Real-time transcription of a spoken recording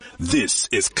This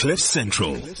is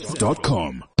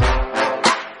CliffCentral.com.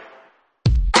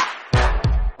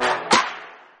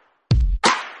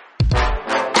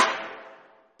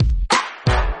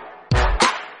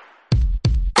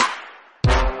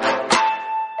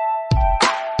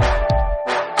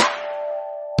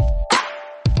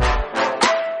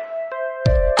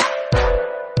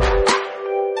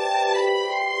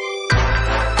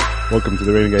 Welcome to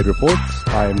the Renegade Report.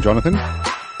 I am Jonathan.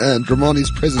 And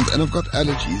Romani's present, and I've got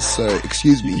allergies, so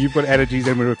excuse me. You've got allergies,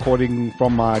 and we're recording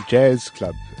from my jazz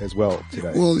club as well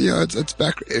today. Well, yeah, it's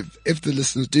back. If the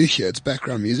listeners do hear, it's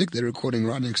background music. They're recording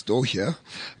right next door here.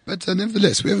 But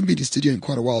nevertheless, we haven't been in studio in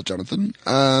quite a while, Jonathan.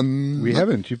 We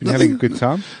haven't. You've been having a good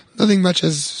time? Nothing much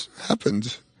has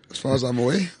happened, as far as I'm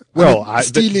aware. Well,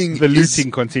 stealing the looting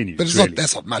continues. But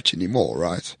that's not much anymore,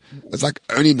 right? It's like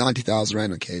only 90,000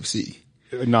 Rand on KFC.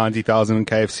 90,000 in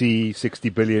KFC, 60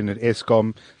 billion at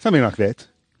Eskom, something like that.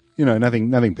 You know,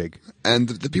 nothing big. And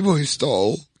the people who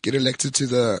stole get elected to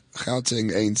the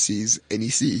Gauteng ANC's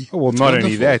NEC. Oh, well, not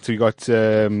only that, we got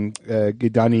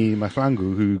Gidani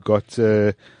Mahlangu, who got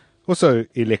also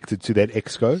elected to that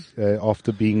exco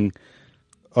after being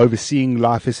overseeing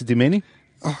Life as a Dimeni.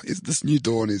 Oh, this new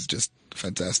dawn is just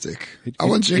fantastic. I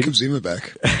want Jacob Zuma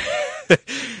back.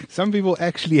 Some people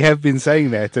actually have been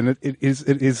saying that, and it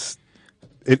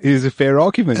is a fair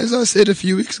argument. As I said a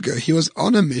few weeks ago, he was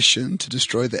on a mission to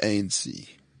destroy the ANC.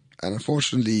 And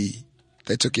unfortunately,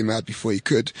 they took him out before he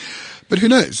could. But who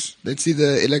knows? Let's see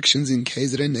the elections in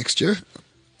KZN next year.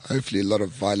 Hopefully a lot of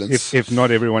violence. If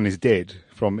not everyone is dead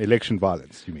from election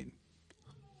violence, you mean?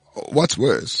 What's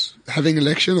worse? Having an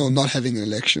election or not having an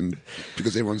election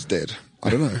because everyone's dead?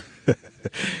 I don't know.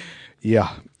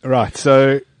 Yeah, right.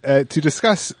 So to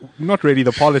discuss not really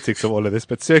the politics of all of this,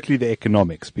 but certainly the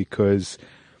economics, because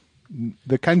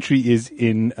the country is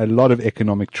in a lot of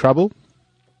economic trouble.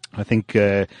 I think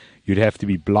you'd have to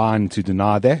be blind to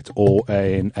deny that, or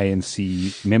an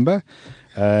ANC member.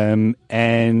 And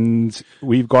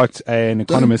we've got an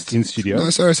economist in studio.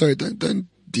 No, sorry. Don't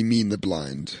demean the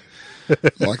blind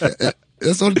like that.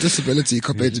 That's not a disability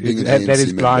compared to being an ANC member. That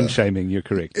is blind shaming. You're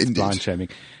correct. Indeed. It's blind shaming.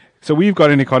 So we've got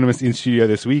an economist in studio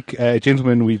this week, a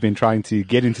gentleman we've been trying to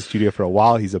get into studio for a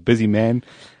while. He's a busy man.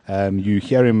 You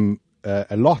hear him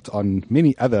a lot on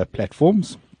many other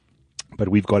platforms, but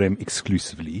we've got him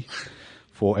exclusively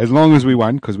for as long as we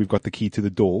want, because we've got the key to the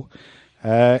door.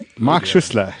 Mike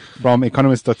Schussler from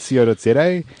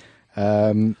economist.co.za.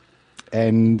 And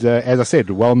as I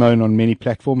said, well known on many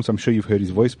platforms. I'm sure you've heard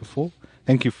his voice before.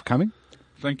 Thank you for coming.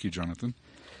 Thank you, Jonathan.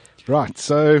 Right,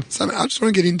 so I just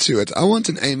want to get into it. I want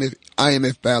an IMF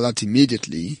bailout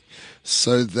immediately,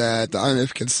 so that the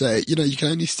IMF can say, you can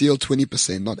only steal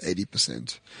 20%, not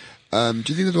 80%. Do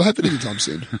you think that will happen anytime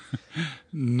soon?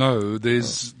 No,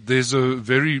 there's a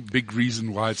very big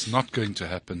reason why it's not going to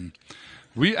happen.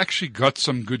 We actually got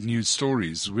some good news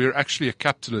stories. We're actually a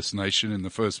capitalist nation in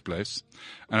the first place,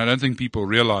 and I don't think people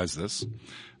realize this.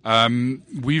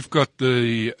 We've got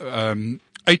the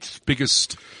 8th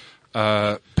biggest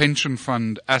pension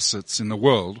fund assets in the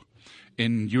world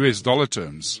in US dollar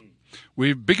terms.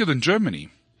 We're bigger than Germany.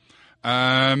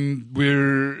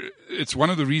 It's one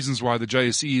of the reasons why the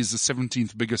JSE is the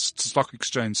 17th biggest stock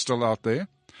exchange still out there.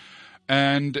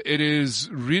 And it is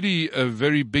really a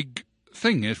very big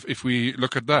thing if we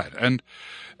look at that. And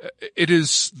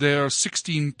there are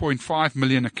 16.5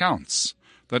 million accounts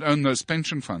that own those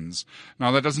pension funds.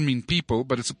 Now, that doesn't mean people,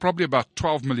 but it's probably about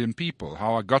 12 million people.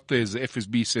 How I got there is the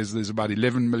FSB says there's about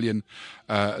 11 million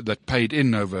that paid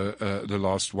in over the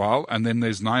last while, and then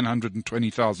there's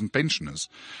 920,000 pensioners.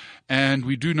 And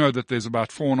we do know that there's about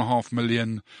 4.5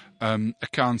 million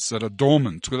accounts that are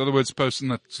dormant. In other words, a person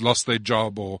that's lost their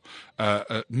job or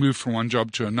moved from one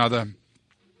job to another.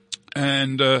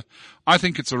 And I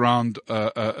think it's around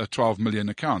 12 million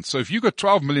accounts. So if you've got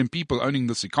 12 million people owning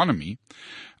this economy,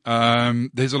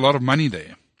 there's a lot of money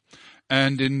there.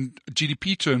 And in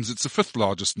GDP terms, it's the 5th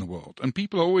largest in the world. And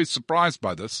people are always surprised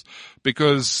by this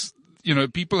because,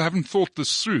 people haven't thought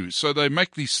this through. So they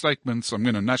make these statements, I'm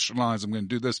going to nationalize, I'm going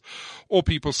to do this. Or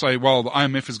people say, well, the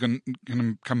IMF is going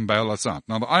to come bail us out.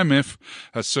 Now, the IMF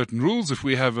has certain rules. If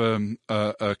we have a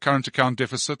current account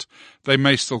deficit, they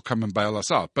may still come and bail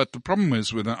us out. But the problem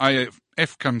is when the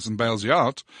IMF comes and bails you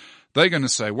out, they're going to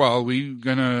say, well, we're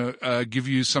going to give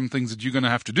you some things that you're going to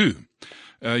have to do.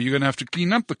 You're going to have to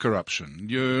clean up the corruption.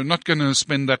 You're not going to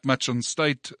spend that much on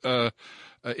state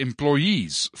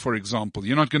employees, for example.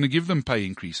 You're not going to give them pay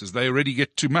increases. They already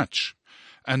get too much.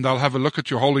 And they'll have a look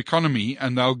at your whole economy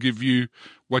and they'll give you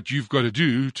what you've got to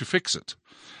do to fix it.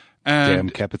 And damn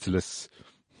capitalists.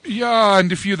 Yeah,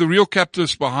 and if you're the real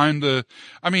captors behind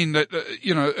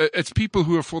it's people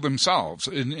who are for themselves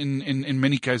in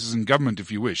many cases in government,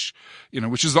 if you wish,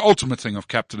 which is the ultimate thing of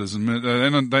capitalism.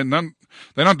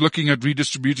 They're not looking at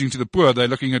redistributing to the poor. They're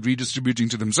looking at redistributing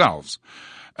to themselves.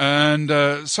 And,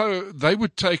 so they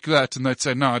would take that and they'd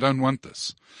say, no, I don't want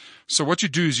this. So what you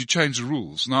do is you change the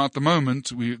rules. Now at the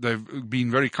moment, they've been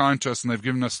very kind to us and they've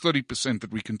given us 30%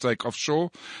 that we can take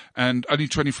offshore and only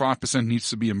 25% needs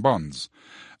to be in bonds.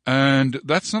 And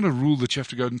that's not a rule that you have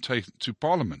to go and take to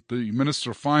Parliament. The Minister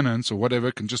of Finance or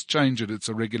whatever can just change it. It's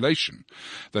a regulation.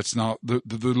 That's now, the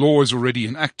law is already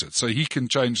enacted, so he can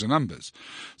change the numbers.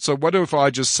 So what if I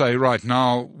just say, right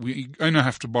now, we're going to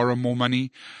have to borrow more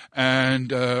money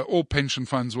and all pension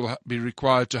funds will be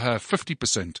required to have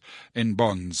 50% in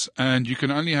bonds and you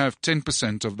can only have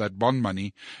 10% of that bond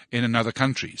money in another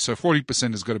country. So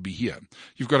 40% has got to be here.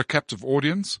 You've got a captive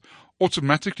audience.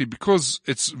 Automatically, because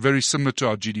it's very similar to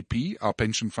our GDP, our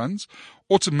pension funds,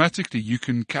 automatically you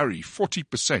can carry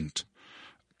 40%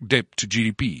 debt to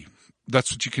GDP.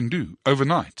 That's what you can do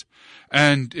overnight.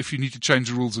 And if you need to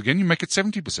change the rules again, you make it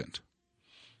 70%.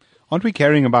 Aren't we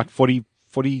carrying about 42,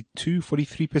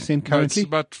 43% currently? No, it's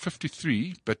about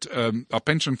 53, but our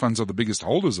pension funds are the biggest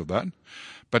holders of that.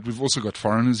 But we've also got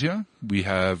foreigners here. We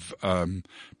have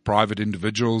private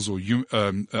individuals or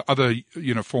other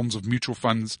forms of mutual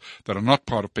funds that are not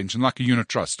part of pension, like a unit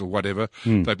trust or whatever,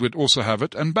 that would also have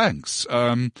it. And banks.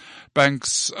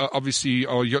 Banks obviously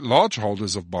are large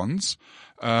holders of bonds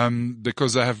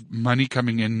because they have money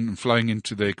coming in and flowing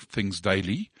into their things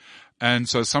daily. And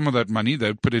so some of that money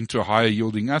they put into higher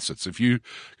yielding assets. If you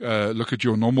look at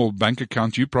your normal bank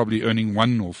account, you're probably earning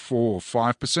 1 or 4 or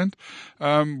 5%.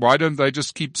 Why don't they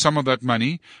just keep some of that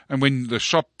money? And when the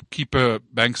shopkeeper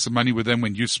banks the money with them,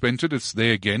 when you spent it, it's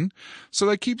there again. So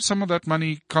they keep some of that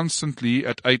money constantly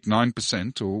at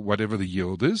 8-9% or whatever the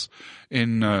yield is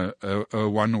in a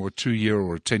 1 or 2 year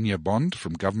or a 10-year bond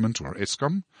from government or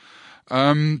Eskom.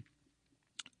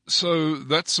 So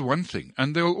that's one thing.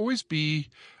 And there will always be,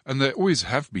 and there always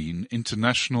have been,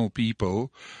 international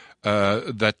people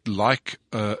that like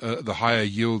the higher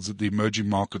yields that the emerging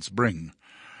markets bring.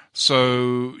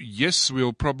 So yes,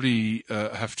 we'll probably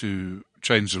have to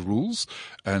change the rules,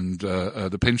 and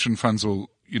the pension funds will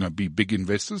be big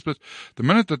investors. But the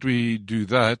minute that we do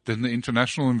that, then the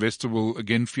international investor will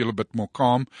again feel a bit more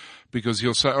calm, because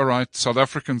he'll say, all right, South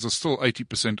Africans are still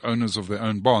 80% owners of their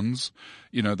own bonds.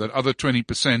 That other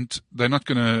 20%, they're not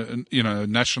going to,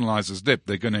 nationalize as debt.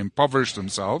 They're going to impoverish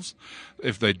themselves.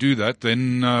 If they do that,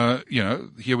 then,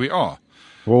 here we are.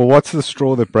 Well, what's the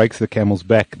straw that breaks the camel's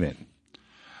back then?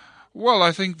 Well,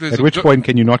 I think there's... At which point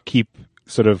can you not keep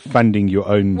sort of funding your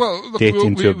own debt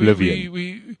into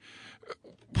oblivion?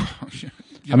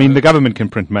 I mean, the government can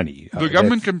print money. The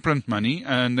government can print money,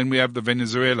 and then we have the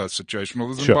Venezuela situation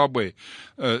or the Zimbabwe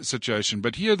situation.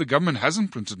 But here, the government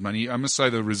hasn't printed money. I must say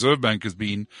the Reserve Bank has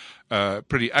been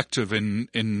pretty active in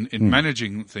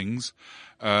managing things.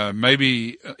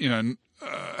 Maybe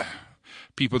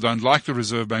people don't like the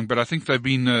Reserve Bank, but I think they've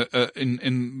been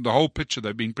in the whole picture,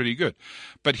 they've been pretty good.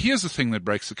 But here's the thing that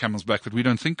breaks the camel's back that we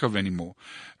don't think of anymore.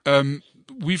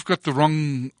 We've got the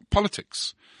wrong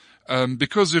politics.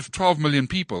 Because if 12 million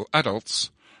people,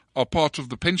 adults, are part of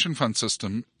the pension fund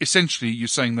system, essentially you're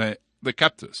saying they're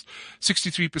captors.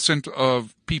 63%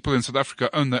 of people in South Africa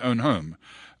own their own home.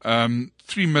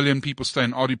 3 million people stay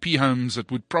in RDP homes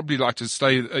that would probably like to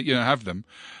stay, have them.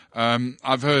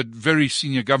 I've heard very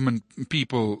senior government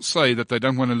people say that they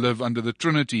don't want to live under the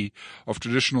trinity of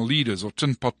traditional leaders or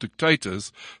tin pot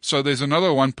dictators. So there's another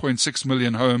 1.6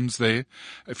 million homes there.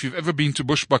 If you've ever been to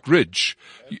Bushbuck Ridge,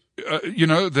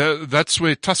 that's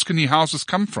where Tuscany houses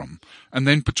come from. And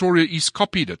then Pretoria East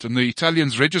copied it and the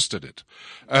Italians registered it.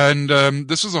 And,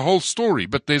 this is a whole story,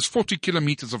 but there's 40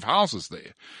 kilometers of houses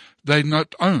there. They're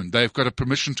not owned. They've got a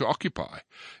permission to occupy.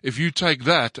 If you take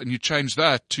that and you change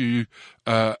that to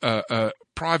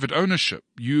private ownership,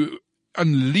 you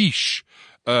unleash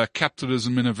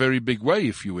capitalism in a very big way,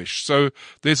 if you wish. So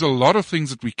there's a lot of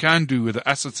things that we can do with the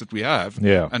assets that we have.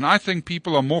 Yeah. And I think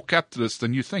people are more capitalist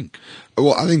than you think.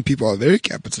 Well, I think people are very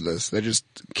capitalist. They just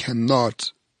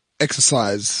cannot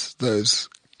exercise those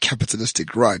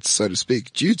capitalistic rights, so to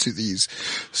speak, due to these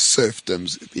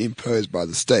serfdoms imposed by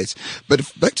the state.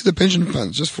 But back to the pension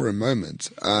funds just for a moment.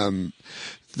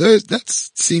 That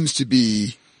seems to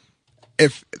be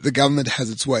if the government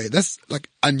has its way. That's like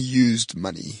unused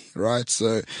money, right?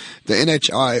 So the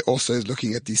NHI also is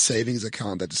looking at the savings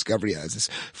account that Discovery has. It's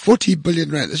 40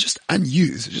 billion rand. It's just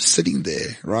unused. It's just sitting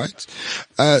there, right?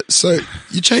 So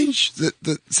you change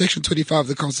the section 25 of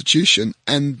the Constitution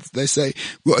and they say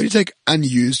we'll only take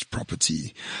unused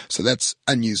property. So that's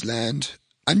unused land,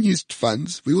 unused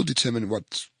funds. We will determine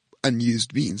what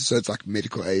unused means. So it's like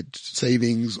medical aid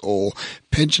savings or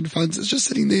pension funds. It's just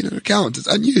sitting there in an account. It's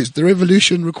unused. The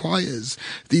revolution requires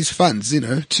these funds,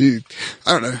 to,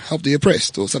 help the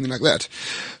oppressed or something like that.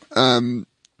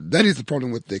 That is the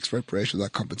problem with the expropriation,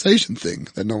 that compensation thing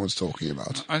that no one's talking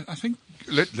about. I think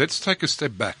let's take a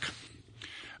step back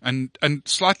and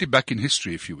slightly back in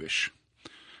history, if you wish.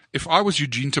 If I was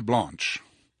Eugene de Blanche,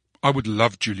 I would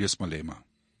love Julius Malema.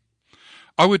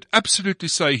 I would absolutely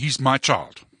say he's my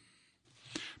child.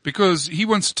 Because he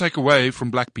wants to take away from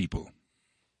black people.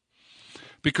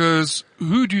 Because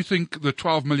who do you think the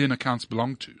 12 million accounts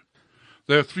belong to?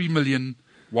 There are 3 million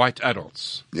white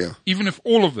adults. Yeah. Even if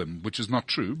all of them, which is not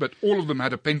true, but all of them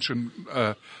had a pension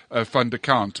fund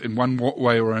account in one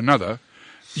way or another,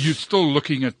 you're still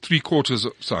looking at 3/4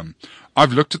 of some.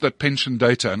 I've looked at that pension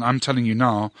data and I'm telling you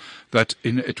now that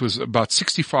it was about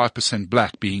 65%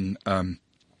 black being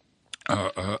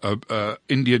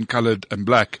Indian, coloured and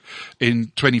black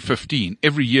in 2015.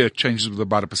 Every year it changes with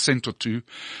about 1% or 2%.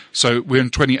 So we're in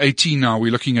 2018 now.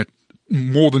 We're looking at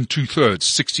more than 2/3,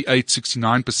 68,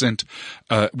 69%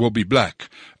 will be black.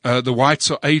 The whites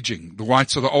are aging. The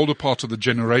whites are the older part of the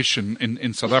generation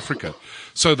in South Africa.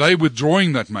 So they're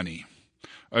withdrawing that money.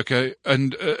 Okay.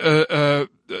 And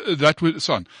that was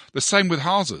on. The same with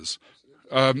houses.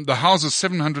 The houses,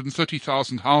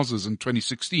 730,000 houses in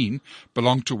 2016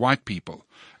 belong to white people.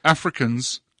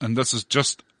 Africans, and this is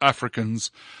just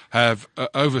Africans, have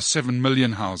over 7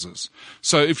 million houses.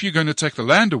 So if you're going to take the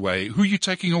land away, who are you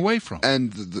taking away from?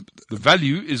 And the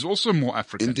value is also more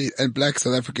African. Indeed, and black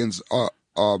South Africans are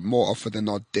more often than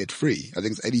not debt free. I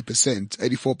think it's 80%,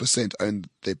 84% own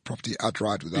their property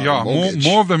outright without a mortgage.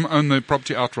 More of them own their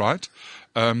property outright.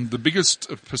 The biggest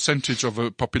percentage of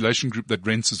a population group that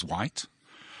rents is white.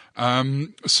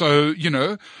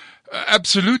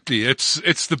 Absolutely.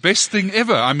 It's the best thing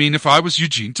ever. I mean, if I was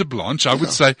Eugene de Blanche, I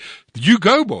would say, you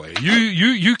go, boy.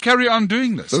 You carry on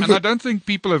doing this. And I don't think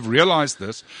people have realized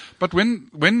this. But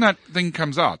when that thing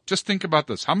comes out, just think about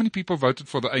this. How many people voted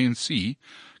for the ANC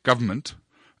government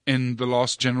in the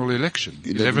last general election?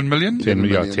 11 million? 10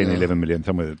 million, 11 million,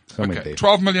 somewhere there.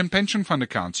 12 million pension fund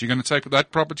accounts. You're going to take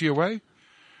that property away?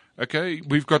 Okay,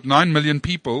 we've got 9 million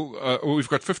people, or we've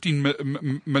got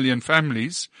 15 million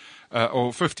families,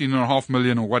 or 15.5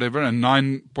 million or whatever, and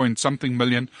 9 point something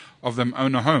million of them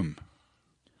own a home.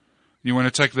 You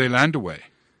want to take their land away?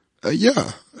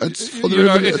 Yeah, it's for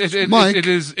the Mike. It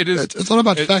is. It's not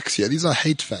about facts here. These are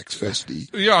hate facts. Firstly,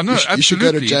 yeah, no, absolutely. You should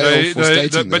go to jail for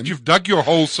stating them. But you've dug your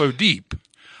hole so deep.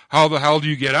 How the hell do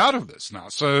you get out of this now?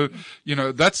 So,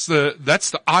 that's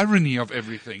the irony of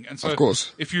everything. And so, of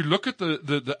course, if you look at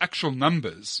the actual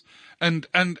numbers and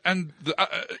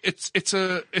it's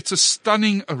a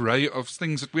stunning array of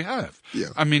things that we have. Yeah.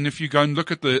 I mean, if you go and look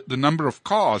at the number of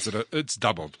cars it's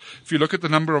doubled. If you look at the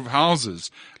number of houses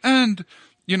and,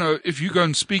 if you go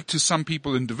and speak to some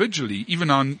people individually, even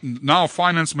our now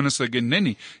Finance Minister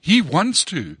Geneni, he wants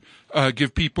to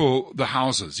give people the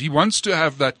houses. He wants to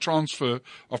have that transfer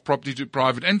of property to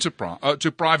private enterprise,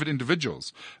 to private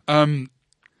individuals.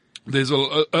 There's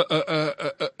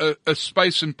a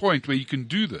space and point where you can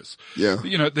do this. Yeah.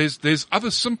 There's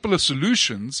other simpler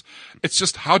solutions. It's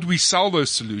just how do we sell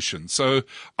those solutions? So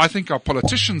I think our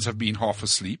politicians have been half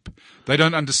asleep. They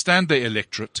don't understand their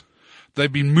electorate.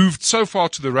 They've been moved so far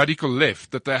to the radical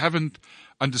left that they haven't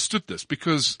understood this.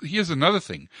 Because here's another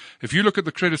thing. If you look at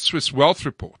the Credit Suisse Wealth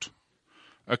Report,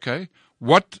 okay,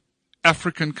 what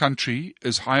African country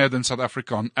is higher than South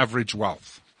Africa on average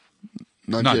wealth?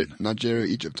 None. Nigeria,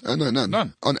 Egypt. Oh, no, none.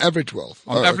 None. On average wealth.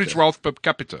 On average wealth per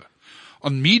capita.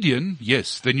 On median,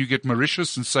 yes. Then you get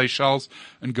Mauritius and Seychelles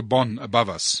and Gabon above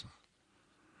us.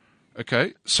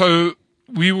 Okay. So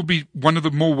we will be one of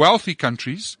the more wealthy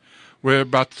countries. We're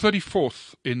about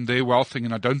 34th in their wealthing,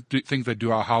 and I don't think they do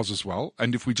our houses well.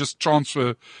 And if we just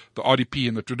transfer the RDP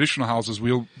and the traditional houses,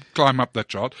 we'll climb up that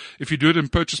chart. If you do it in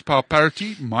purchase power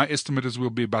parity, my estimate is we'll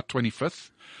be about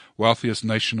 25th, wealthiest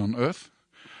nation on earth.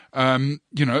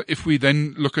 If we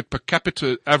then look at per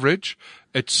capita average,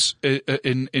 it's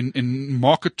in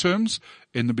market terms,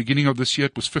 in the beginning of this year,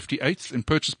 it was 58th. In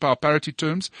purchase power parity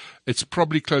terms, it's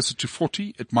probably closer to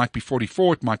 40. It might be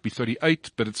 44. It might be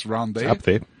 38, but it's around there. It's up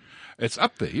there. It's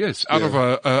up there, yes. Out of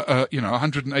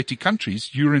 180 countries,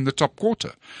 you're in the top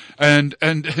quarter, and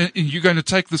you're going to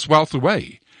take this wealth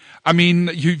away. I mean,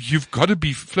 you've got to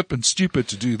be flippant stupid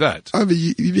to do that. I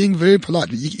mean, you're being very polite.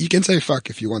 You can say fuck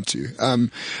if you want to.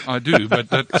 I do, but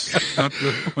that's not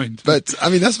the point. But I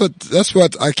mean, that's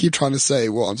what I keep trying to say.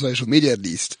 Well, on social media at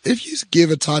least, if you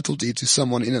give a title deed to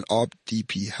someone in an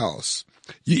RDP house,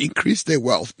 you increase their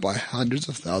wealth by hundreds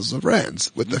of thousands of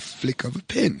rands with the flick of a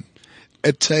pen.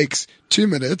 It takes 2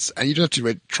 minutes, and you don't have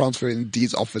to transfer in the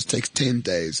deeds office. It takes 10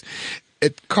 days.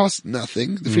 It costs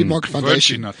nothing. The Free Market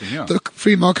Foundation, nothing, yeah. The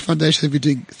Free Market Foundation have been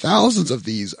doing thousands of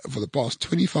these for the past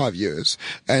 25 years.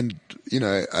 And,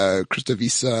 Christo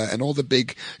Visa and all the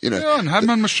big, and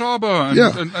Herman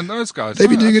Mashaba and those guys. They've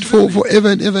been doing it for forever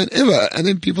and ever and ever. And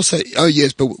then people say, oh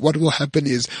yes, but what will happen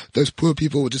is those poor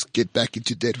people will just get back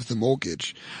into debt with a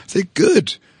mortgage. Say,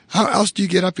 good. How else do you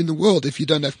get up in the world if you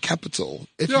don't have capital?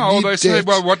 Say,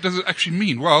 well, what does it actually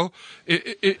mean? Well,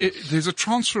 there's a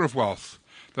transfer of wealth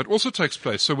that also takes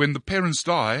place. So when the parents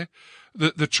die,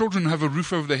 the children have a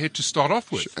roof over their head to start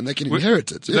off with. And they can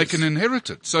inherit it. Yes. They can inherit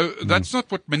it. So that's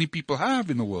not what many people have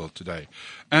in the world today.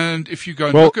 And if you go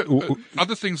and look at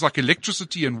other things like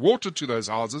electricity and water to those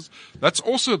houses, that's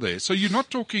also there. So you're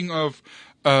not talking of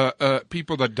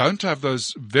people that don't have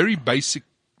those very basic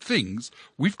things.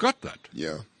 We've got that.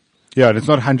 Yeah. Yeah, and it's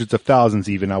not hundreds of thousands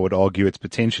even, I would argue. It's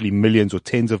potentially millions or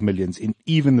tens of millions in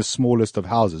even the smallest of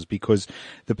houses, because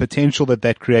the potential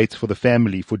that creates for the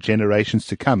family for generations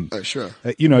to come. Oh, sure.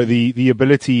 The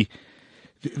ability,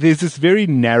 there's this very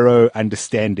narrow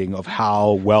understanding of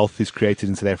how wealth is created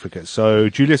in South Africa. So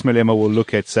Julius Malema will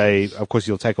look at, say, of course,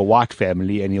 he'll take a white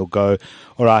family and he'll go,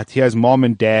 all right, here's mom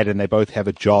and dad and they both have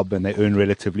a job and they earn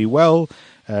relatively well.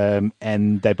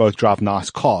 And they both drive nice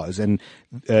cars, and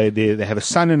they have a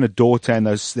son and a daughter, and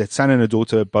that son and a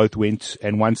daughter both went,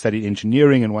 and one studied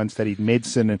engineering and one studied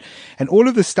medicine, and all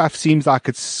of this stuff seems like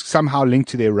it's somehow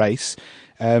linked to their race,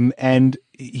 and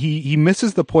he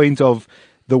misses the point of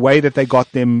the way that they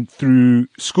got them through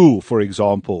school, for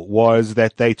example, was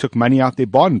that they took money out their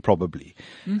bond, probably.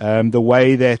 The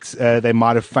way that they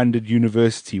might have funded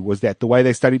university was that the way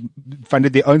they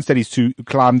funded their own studies to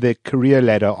climb their career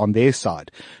ladder on their side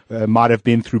might have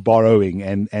been through borrowing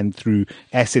and through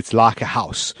assets like a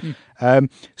house.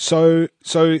 So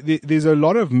there's a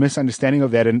lot of misunderstanding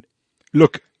of that. And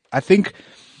look, I think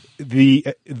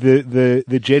the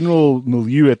general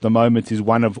milieu at the moment is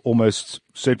one of, almost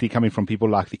certainly coming from people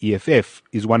like the EFF,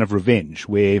 is one of revenge,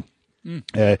 where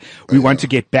we want to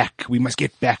get back. We must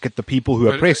get back at the people who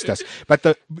oppressed us.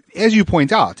 But as you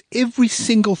point out, every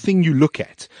single thing you look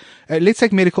at, let's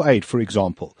take medical aid, for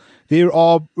example. There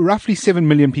are roughly 7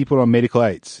 million people on medical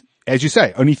aids. As you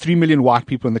say, only 3 million white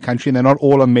people in the country, and they're not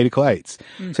all on medical aids.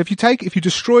 So if you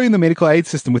destroy the medical aid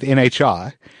system with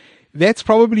NHI, that's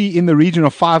probably in the region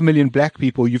of 5 million black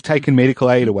people you've taken medical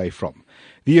aid away from.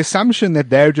 The assumption that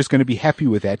they're just going to be happy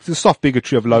with that, it's a soft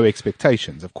bigotry of low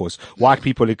expectations, of course. White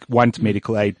people want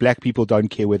medical aid. Black people don't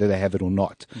care whether they have it or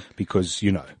not, because,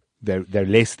 they're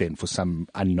less than for some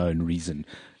unknown reason.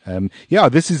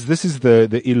 This is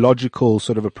the illogical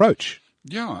sort of approach.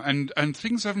 Yeah, and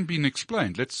things haven't been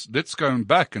explained. Let's go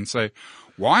back and say,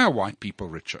 why are white people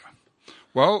richer?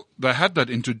 Well, they had that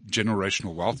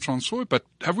intergenerational wealth transfer, but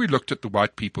have we looked at the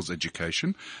white people's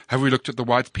education? Have we looked at the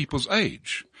white people's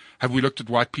age? Have we looked at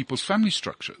white people's family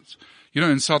structures?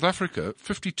 In South Africa,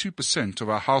 52% of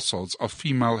our households are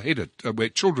female-headed, where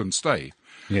children stay.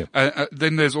 Yeah.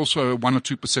 Then there's also 1 or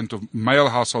 2% of male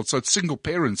households. So single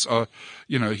parents are,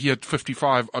 he had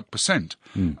 55%.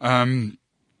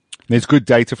 There's good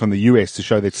data from the US to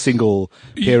show that single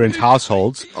parent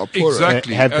households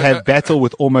have battled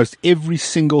with almost every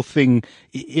single thing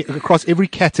across every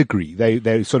category.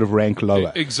 They sort of rank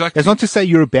lower. Exactly. That's not to say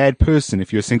you're a bad person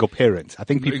if you're a single parent. I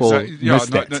think people miss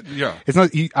that. It's not.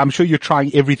 I'm sure you're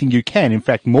trying everything you can. In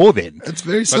fact, more than. It's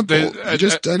very simple. You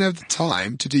just don't have the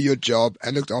time to do your job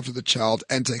and look after the child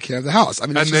and take care of the house. I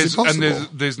mean, it's just impossible. And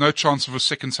there's no chance of a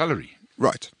second salary.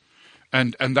 Right.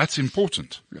 And that's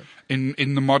important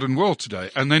in the modern world today.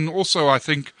 And then also, I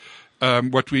think,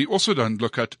 what we also don't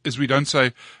look at is we don't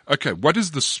say, okay, what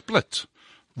is the split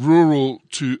rural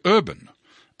to urban?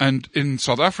 And in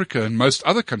South Africa and most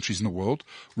other countries in the world,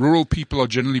 rural people are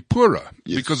generally poorer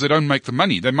because they don't make the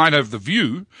money. They might have the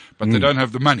view, but they don't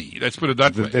have the money. Let's put it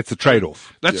that way. That's a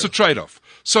trade-off. That's a trade-off.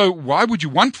 So why would you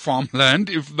want farmland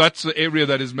if that's the area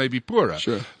that is maybe poorer?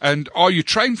 Sure. And are you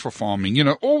trained for farming?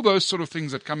 All those sort of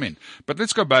things that come in. But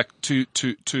let's go back to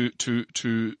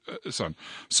son.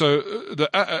 So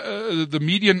the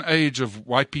median age of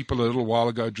white people a little while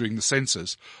ago during the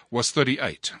census was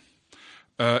 38.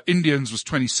 Indians was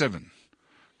 27.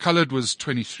 colored was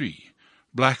 23,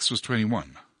 blacks was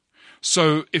 21.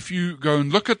 So if you go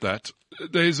and look at that,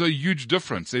 there's a huge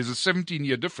difference. There's a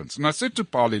 17-year difference. And I said to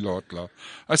Pali Lotla,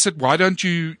 I said, why don't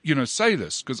you, say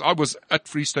this? Because I was at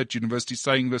Free State University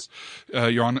saying this.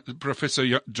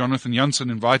 Professor Jonathan Janssen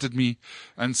invited me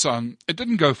and so on. It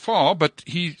didn't go far, but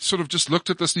he sort of just looked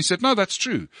at this and he said, no, that's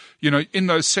true. In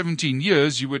those 17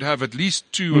 years, you would have at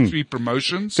least 2 or 3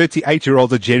 promotions.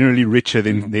 38-year-olds are generally richer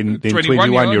than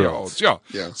 21-year-olds. Yeah.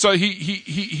 So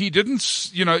he didn't,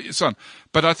 son.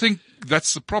 But I think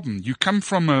that's the problem. You come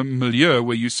from a milieu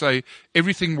where you say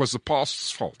everything was the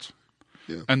past's fault.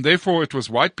 Yeah. And therefore it was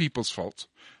white people's fault.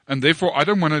 And therefore I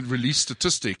don't want to release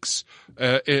statistics,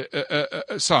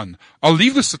 son. I'll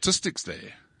leave the statistics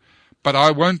there. But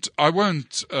I won't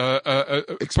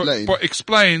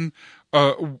explain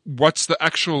what's the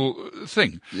actual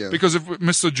thing. Yeah. Because if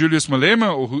Mr. Julius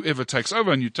Malema or whoever takes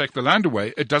over and you take the land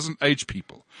away, it doesn't age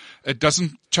people. It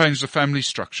doesn't change the family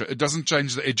structure. It doesn't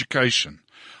change the education.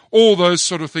 All those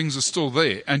sort of things are still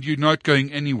there and you're not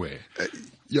going anywhere.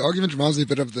 Your argument reminds me a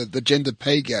bit of the gender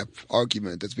pay gap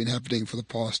argument that's been happening for the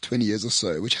past 20 years or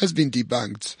so, which has been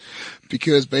debunked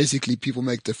because basically people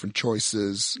make different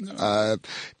choices,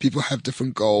 people have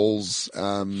different goals,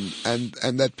 and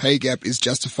that pay gap is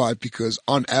justified because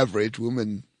on average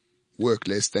women work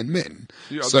less than men.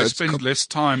 Yeah, so they spend less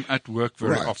time at work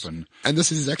very right. often. And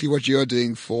this is exactly what you're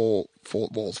doing for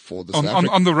the South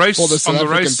on the race, for the South on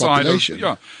the race African side population.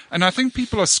 of, and I think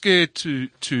people are scared to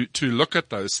look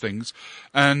at those things.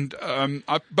 And,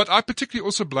 but I particularly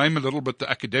also blame a little bit the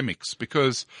academics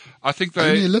because I think they,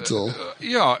 only a little.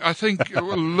 I think a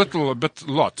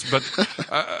lot,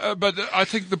 but I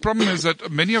think the problem is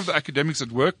that many of the academics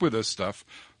that work with this stuff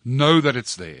know that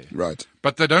it's there. Right.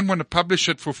 But they don't want to publish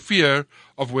it for fear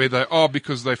of where they are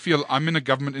because they feel I'm in a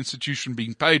government institution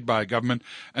being paid by a government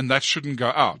and that shouldn't go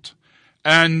out.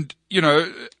 And,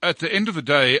 at the end of the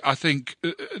day, I think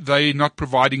they're not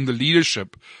providing the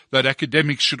leadership that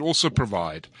academics should also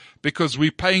provide because we're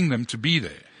paying them to be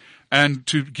there and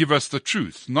to give us the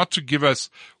truth, not to give us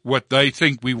what they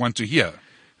think we want to hear.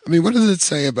 I mean, what does it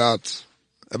say about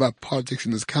politics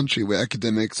in this country where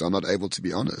academics are not able to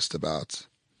be honest about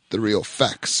the real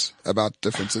facts about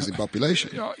differences in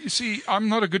population? Yeah, you see, I'm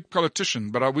not a good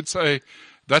politician, but I would say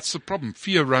that's the problem.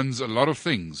 Fear runs a lot of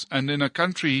things. And in a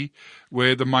country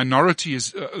where the minority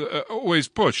is always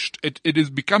pushed,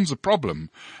 it becomes a problem.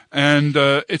 And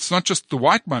it's not just the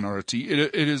white minority,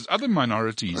 it is other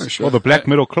minorities. Oh, sure. Well, the black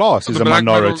middle class is a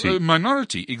minority.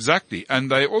 Minority, exactly.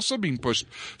 And they're also being pushed.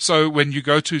 So when you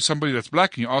go to somebody that's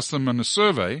black and you ask them on a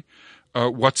survey,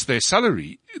 what's their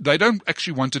salary? They don't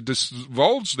actually want to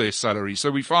divulge their salary.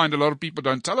 So we find a lot of people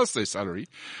don't tell us their salary.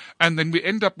 And then we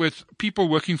end up with people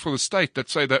working for the state that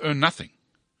say they earn nothing.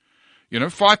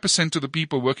 5% of the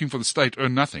people working for the state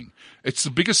earn nothing. It's the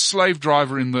biggest slave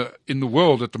driver in the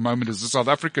world at the moment is the South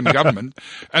African government.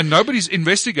 And nobody's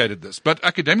investigated this. But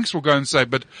academics will go and say,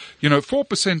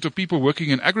 4% of people working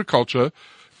in agriculture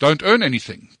don't earn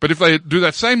anything. But if they do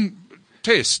that same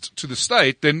test to the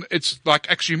state, then it's like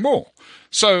actually more.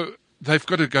 So they've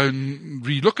got to go and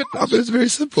relook at this. But it's very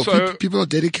simple. So, people are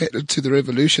dedicated to the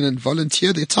revolution and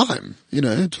volunteer their time.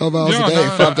 12 hours a day,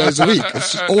 5 days a week.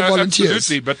 It's just all volunteers.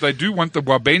 Absolutely, but they do want the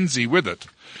wabenzi with it.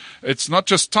 It's not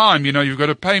just time, you've got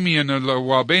to pay me in a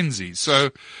wabenzi.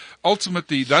 So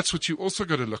ultimately, that's what you also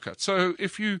got to look at. So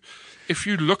if you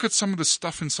look at some of the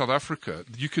stuff in South Africa,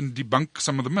 you can debunk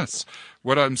some of the myths.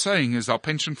 What I'm saying is our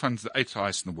pension fund's the 8th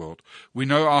highest in the world. We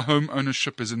know our home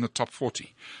ownership is in the top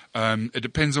 40. It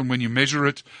depends on when you measure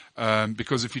it,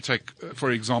 because if you take, for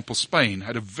example, Spain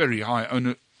had a very high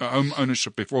home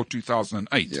ownership before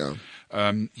 2008. Yeah.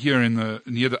 Here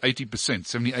near the 80%,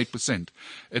 78%.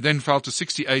 It then fell to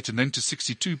 68 and then to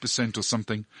 62% or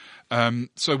something.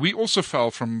 So we also fell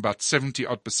from about 70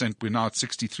 odd percent. We're now at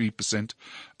 63%.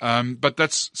 But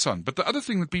that's sun. But the other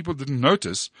thing that people didn't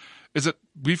notice is that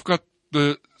we've got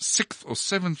the 6th or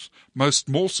 7th most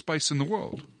mall space in the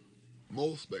world.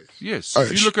 Mall space? Yes. Oh,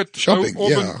 if you look at shopping,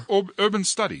 urban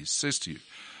studies, says to you.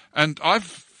 And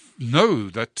know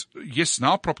that, yes,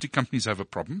 now property companies have a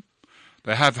problem.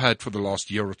 They have had for the last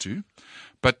year or two.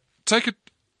 But take it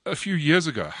a few years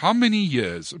ago. How many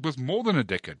years? It was more than a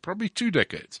decade, probably 2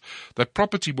 decades, that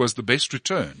property was the best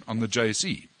return on the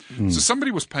JSE. So somebody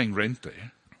was paying rent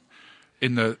there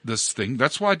in this thing.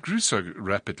 That's why it grew so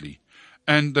rapidly.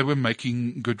 And they were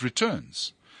making good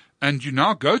returns. And you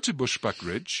now go to Bushbuck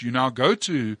Ridge, you now go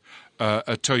to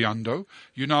Toyando,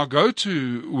 you now go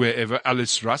to wherever,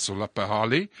 Alice Russ or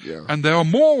Lapahali, and there are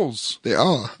malls. There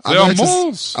are. There are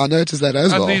malls. I noticed that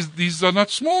as well. And these are not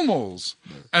small malls.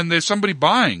 No. And there's somebody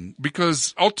buying,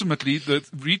 because ultimately the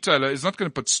retailer is not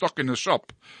going to put stock in a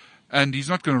shop, and he's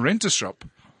not going to rent a shop.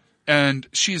 And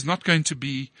she's not going to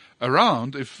be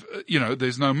around if,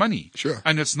 there's no money. Sure.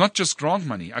 And it's not just grant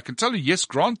money. I can tell you, yes,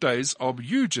 grant days are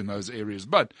huge in those areas,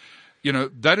 but,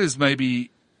 that is maybe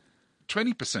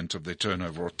 20% of their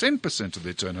turnover or 10% of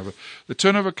their turnover. The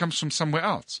turnover comes from somewhere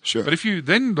else. Sure. But if you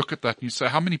then look at that and you say,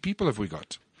 how many people have we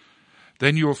got?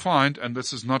 Then you'll find, and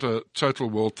this is not a total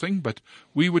world thing, but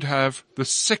we would have the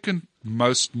second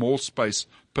most mall space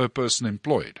per person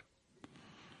employed.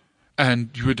 And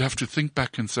you would have to think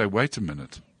back and say, wait a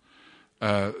minute.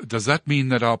 Does that mean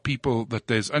that that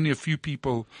there's only a few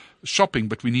people shopping,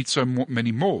 but we need so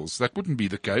many malls? That wouldn't be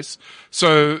the case.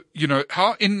 So,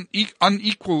 how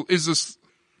unequal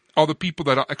are the people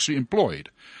that are actually employed?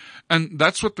 And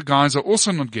that's what the guys are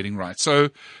also not getting right.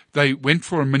 So they went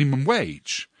for a minimum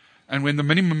wage. And when the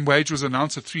minimum wage was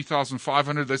announced at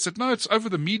 3,500, they said, no, it's over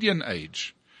the median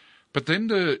age. But then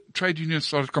the trade unions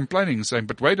started complaining and saying,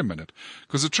 but wait a minute,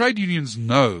 because the trade unions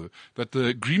know that the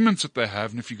agreements that they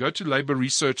have, and if you go to Labour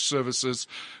Research Services,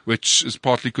 which is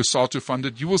partly COSATU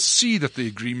funded, you will see that the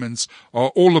agreements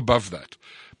are all above that.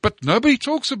 But nobody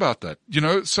talks about that,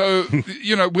 so,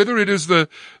 whether it is the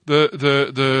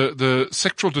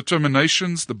sectoral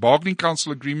determinations, the bargaining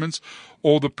council agreements,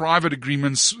 or the private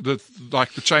agreements that,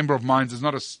 like the Chamber of Mines is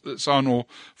not a son, or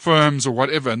firms or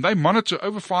whatever, and they monitor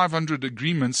over 500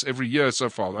 agreements every year so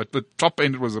far. At the top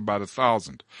end, it was about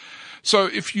 1,000. So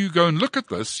if you go and look at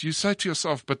this, you say to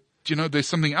yourself, but there's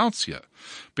something else here,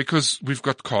 because we've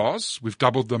got cars. We've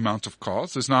doubled the amount of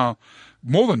cars. There's now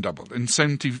more than doubled. In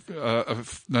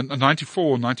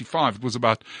 94, 95, it was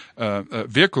about,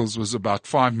 vehicles was about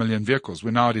 5 million vehicles. We're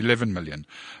now at 11 million.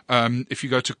 If you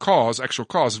go to actual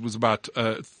cars, it was about,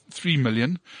 3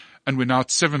 million, and we're now at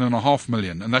 7.5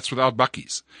 million, and that's without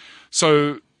buckies.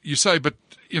 So you say, but,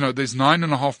 there's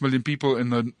 9.5 million people in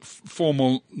the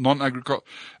formal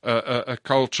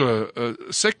non-agriculture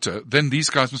sector, then these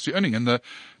guys must be earning. And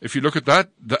if you look at that,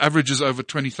 the average is over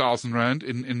 20,000 Rand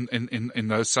in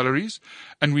those salaries.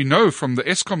 And we know from the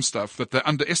Eskom stuff that they're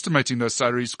underestimating those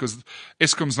salaries, because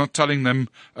Eskom's not telling them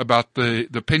about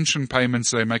the pension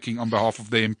payments they're making on behalf of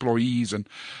their employees and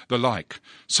the like.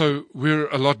 So we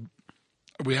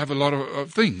have a lot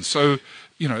of things. So,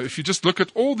 if you just look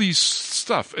at all these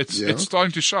stuff, it's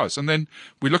starting to show us. And then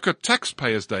we look at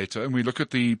taxpayers' data, and we look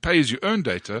at the pay-as-you-earn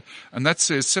data, and that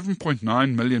says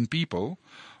 7.9 million people,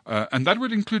 and that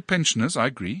would include pensioners, I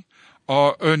agree,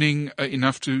 are earning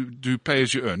enough to do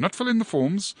pay-as-you-earn. Not fill in the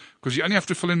forms, because you only have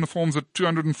to fill in the forms at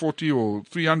 240 or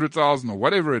 300,000 or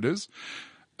whatever it is.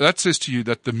 That says to you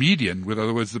that the median, in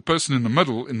other words, the person in the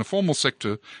middle, in the formal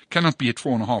sector, cannot be at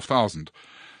 4,500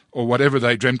 or whatever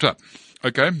they dreamt up.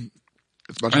 Okay?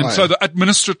 It's much and higher. So the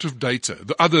administrative data,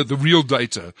 the real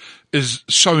data, is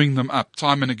showing them up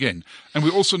time and again. And we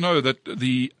also know that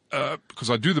because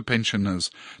I do the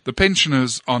pensioners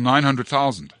are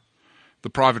 900,000. The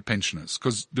private pensioners,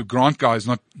 because the grant guy is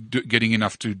not getting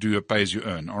enough to do a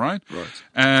pay-as-you-earn, all right? Right.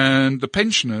 And the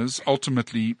pensioners,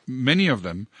 ultimately, many of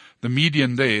them, the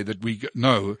median there that we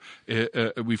know,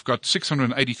 we've got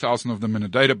 680,000 of them in a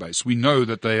database. We know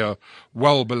that they are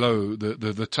well below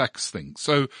the tax thing.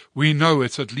 So we know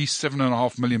it's at least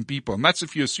 7.5 million people. And that's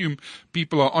if you assume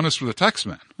people are honest with the tax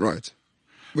man. Right.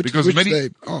 If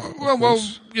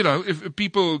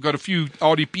people got a few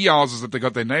RDP houses that they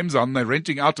got their names on, they're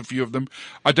renting out a few of them,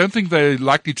 I don't think they're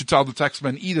likely to tell the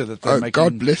taxman either that they're making...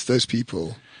 God bless those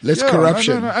people. Less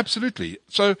corruption. No, absolutely.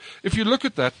 So if you look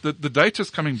at that, the data's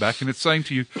coming back and it's saying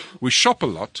to you, we shop a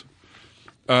lot,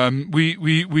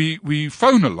 we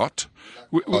phone a lot,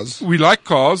 we like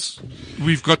cars,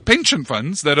 we've got pension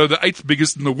funds that are the 8th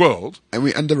biggest in the world. And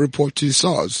we underreport to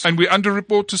SARS.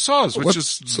 Which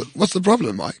is... what's the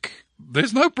problem, Mike?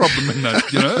 There's no problem in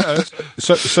that,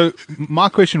 So my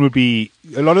question would be,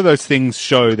 a lot of those things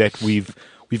show that we've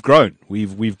grown.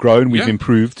 We've grown, we've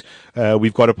improved.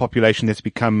 We've got a population that's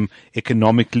become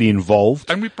economically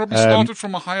involved. And we probably started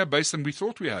from a higher base than we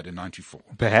thought we had in 94.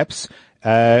 Perhaps.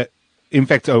 In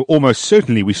fact, almost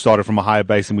certainly we started from a higher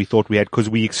base than we thought we had, because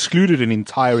we excluded an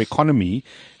entire economy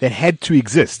that had to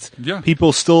exist. Yeah.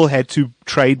 People still had to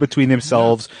trade between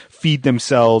themselves, feed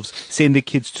themselves, send their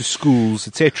kids to schools,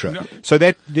 etc. No. So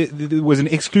that there was an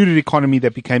excluded economy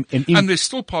that became and there's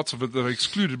still parts of it that are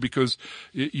excluded because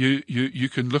you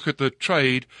can look at the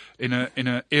trade in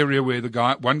a area where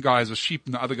one guy has a sheep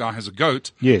and the other guy has a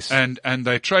goat. Yes. And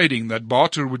they're trading. That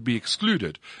barter would be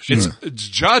excluded. Sure. It's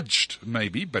judged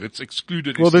maybe, but it's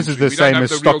excluded. Well, this is the same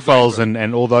as stockpiles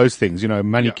and all those things.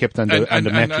 Money kept under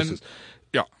mattresses.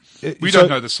 We don't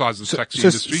know the size of the taxi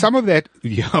industry. Some of that,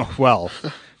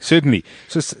 certainly.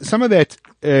 So some of that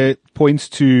points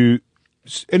to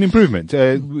an improvement.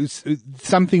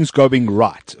 Some things going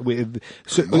right.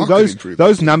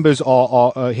 Those numbers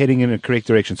are heading in a correct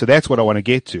direction. So that's what I want to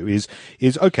get to.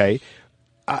 Is okay.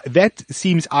 That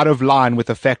seems out of line with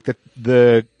the fact that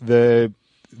the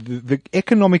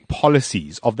economic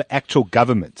policies of the actual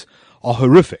government are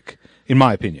horrific, in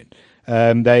my opinion.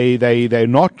 They're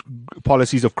not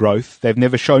policies of growth. They've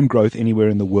never shown growth anywhere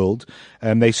in the world.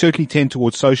 They certainly tend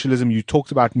towards socialism. You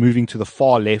talked about moving to the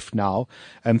far left now.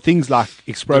 Things like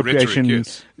expropriation. The rhetoric,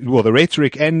 yes. Well, the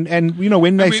rhetoric and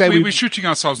when they say we're shooting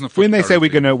ourselves in the foot. When they say we're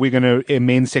gonna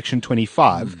amend Section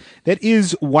 25, that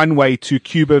is one way to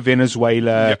Cuba,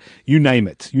 Venezuela, you name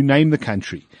it. You name the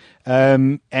country.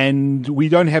 And we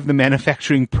don't have the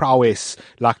manufacturing prowess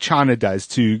like China does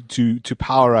to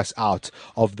power us out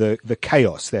of the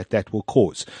chaos that will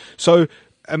cause. So,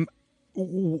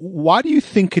 why do you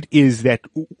think it is that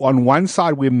on one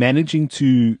side we're managing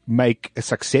to make a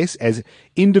success as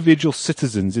individual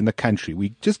citizens in the country?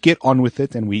 We just get on with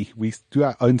it and we do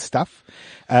our own stuff.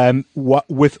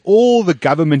 With all the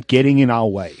government getting in our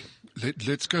way.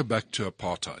 Let's go back to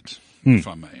apartheid, if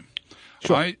I may.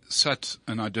 Sure. I sat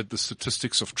and I did the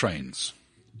statistics of trains,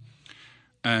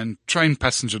 and train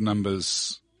passenger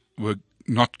numbers were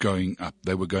not going up,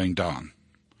 they were going down.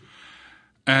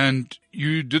 And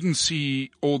you didn't see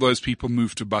all those people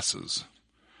move to buses.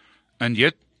 And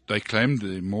yet they claimed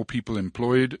there were more people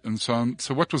employed and so on.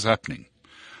 So what was happening?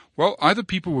 Well, either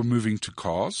people were moving to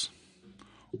cars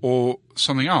or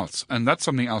something else, and that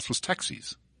something else was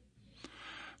taxis.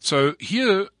 So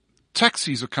here,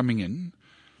 taxis are coming in.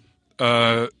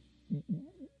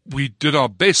 We did our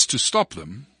best to stop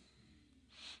them.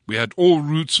 We had all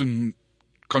routes and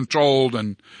controlled,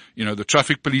 and the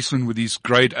traffic policeman with his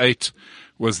grade 8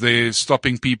 was there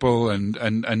stopping people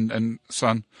and so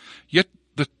on. Yet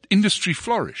the industry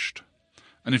flourished.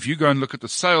 And if you go and look at the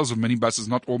sales of minibuses,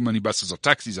 not all minibuses are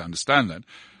taxis, I understand that,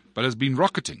 but it's been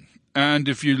rocketing. And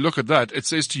if you look at that, it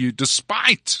says to you,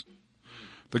 despite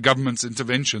the government's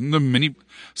intervention,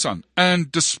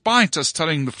 and despite us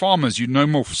telling the farmers, no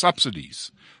more subsidies.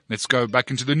 Let's go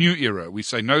back into the new era. We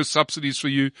say no subsidies for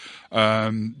you.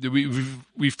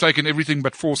 We've taken everything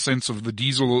but 4 cents of the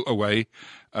diesel away,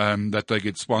 that they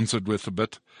get sponsored with a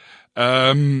bit.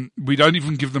 We don't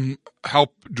even give them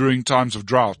help during times of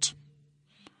drought.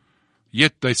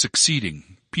 Yet they're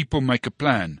succeeding. People make a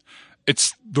plan.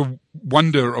 It's the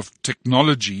wonder of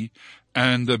technology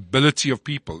and the ability of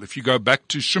people. If you go back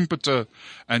to Schumpeter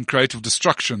and creative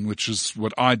destruction, which is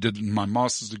what I did in my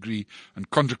master's degree, and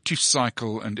conjunctive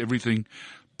cycle and everything,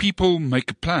 people make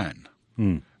a plan.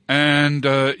 And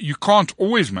you can't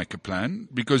always make a plan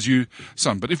because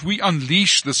but if we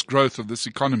unleash this growth of this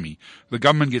economy, the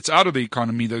government gets out of the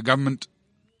economy, the government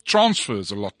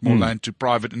transfers a lot more land to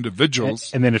private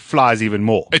individuals. And then it flies even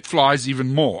more.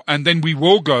 And then we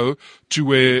will go to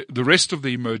where the rest of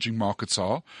the emerging markets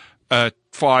are, at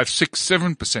 5, 6,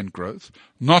 7% growth,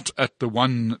 not at the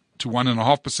 1 to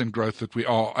 1.5% growth that we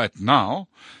are at now,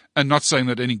 and not saying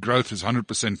that any growth is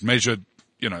 100% measured.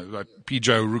 Like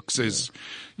P.J. O'Rourke says,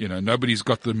 nobody's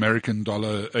got the American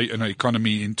dollar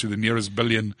economy into the nearest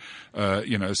billion,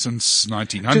 since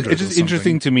 1900. It is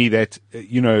interesting to me that,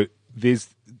 there's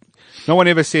no one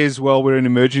ever says, well, we're an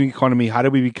emerging economy. How do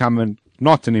we become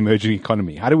not an emerging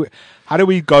economy? How do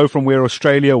we go from where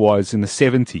Australia was in the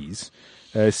 70s?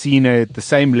 Seen at the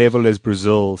same level as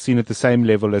Brazil, seen at the same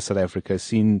level as South Africa,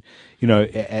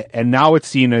 and now it's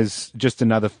seen as just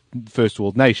another first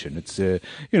world nation. It's,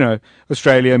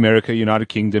 Australia, America, United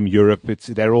Kingdom, Europe,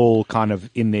 they're all kind of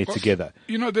in there together.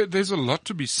 There's a lot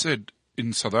to be said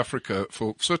in South Africa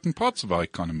for certain parts of our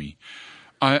economy.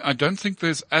 I don't think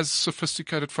there's as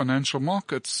sophisticated financial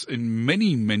markets in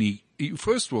many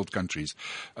first world countries.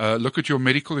 Look at your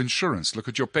medical insurance. Look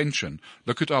at your pension.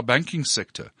 Look at our banking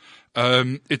sector.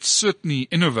 It's certainly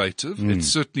innovative. It's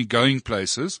certainly going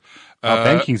places. Our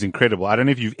banking's incredible. I don't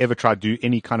know if you've ever tried to do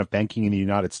any kind of banking in the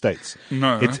United States.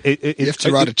 No. You have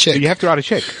to write a check. You have to write a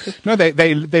check. No,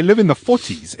 they live in the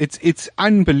 40s. It's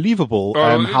unbelievable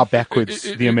how backwards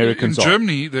the Americans are. In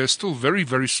Germany, there's still very,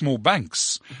 very small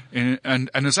banks. And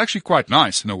it's actually quite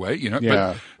nice in a way,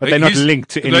 Yeah. But they're not linked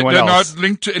to anyone else. They're not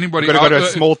linked to anybody else. You've got to go to a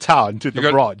small town to the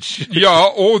branch. Yeah,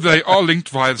 or they are linked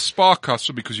via the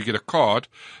Sparkasse because you get a card.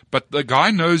 But the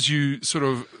guy knows you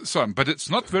but it's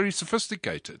not very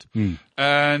sophisticated.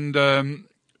 And,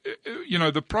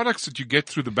 the products that you get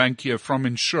through the bank here, from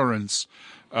insurance,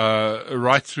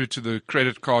 right through to the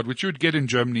credit card, which you would get in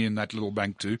Germany in that little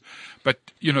bank too. But,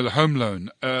 the home loan,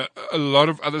 a lot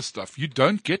of other stuff you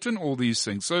don't get in all these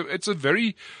things. So it's a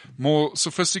very more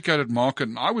sophisticated market.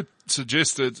 And I would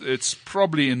suggest that it's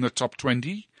probably in the top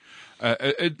 20.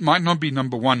 It might not be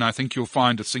number one. I think you'll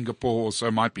find that Singapore also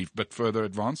might be a bit further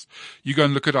advanced. You go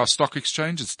and look at our stock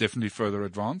exchange, it's definitely further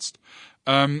advanced.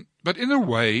 But in a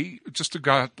way, just to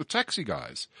go at the taxi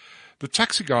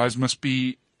guys must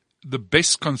be the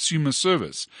best consumer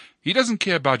service. He doesn't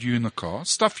care about you in the car,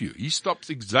 stuff you. He stops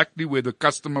exactly where the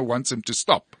customer wants him to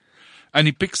stop. And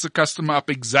he picks the customer up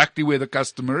exactly where the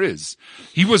customer is.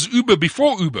 He was Uber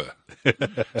before Uber.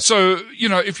 So,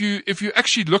 if you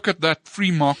actually look at that free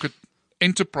market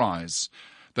enterprise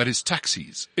that is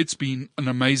taxis, it's been an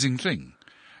amazing thing.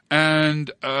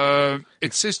 And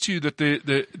it says to you that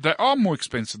they are more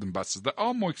expensive than buses. They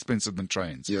are more expensive than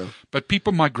trains. Yeah. But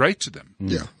people migrate to them.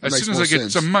 Yeah. As soon as they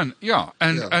get some money. Yeah.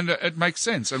 And it makes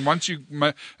sense. And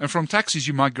and from taxis,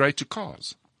 you migrate to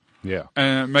cars. Yeah.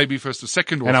 Maybe first a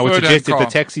second or and third. I would suggest car. if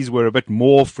the taxis were a bit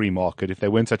more free market, if they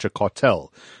weren't such a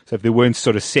cartel, so if they weren't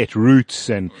sort of set routes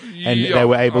and they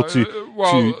were able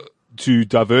to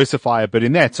diversify a bit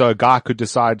in that, so a guy could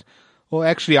decide, well,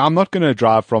 actually, I'm not going to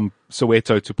drive from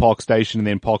Soweto to Park Station and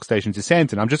then Park Station to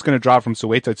Sandton. I'm just going to drive from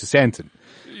Soweto to Sandton.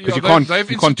 Because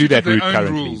you can't do that route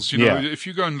currently. Rules, if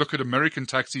you go and look at American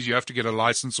taxis, you have to get a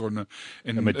license or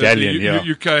a medallion.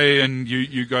 The UK, and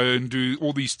you go and do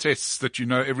all these tests that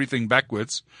everything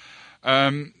backwards.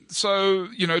 So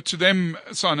to them,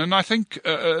 son, and I think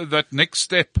that next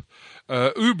step,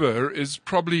 Uber is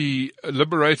probably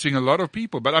liberating a lot of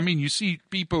people. But I mean, you see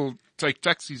people take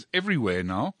taxis everywhere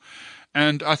now.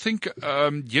 And I think,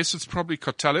 yes, it's probably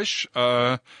cartelish,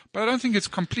 but I don't think it's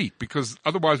complete, because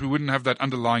otherwise we wouldn't have that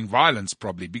underlying violence,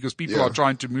 probably, because people are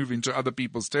trying to move into other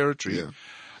people's territory.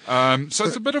 Yeah. So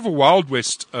it's a bit of a Wild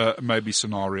West, maybe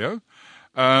scenario.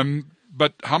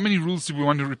 But how many rules do we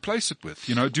want to replace it with?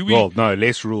 Do we? Well, no,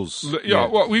 less rules. Yeah.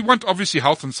 Well, we want obviously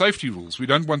health and safety rules. We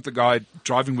don't want the guy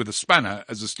driving with a spanner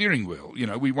as a steering wheel.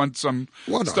 We want some.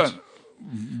 Why not?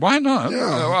 Why not?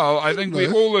 Yeah. Well, I think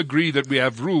we all agree that we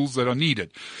have rules that are needed.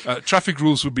 Traffic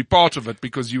rules would be part of it,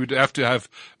 because you would have to have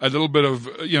a little bit of,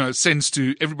 sense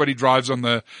to everybody drives on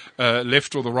the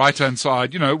left or the right-hand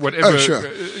side, whatever. Oh, sure.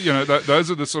 Those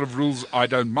are the sort of rules I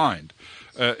don't mind.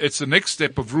 It's the next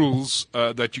step of rules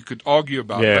that you could argue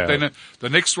about. Yeah. But then the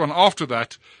next one after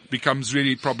that becomes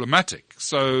really problematic.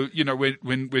 So,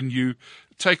 when you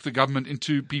take the government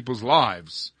into people's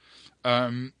lives,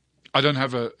 I don't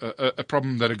have a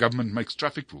problem that a government makes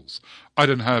traffic rules. I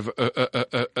don't have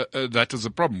that as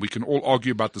a problem. We can all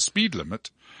argue about the speed limit,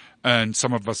 and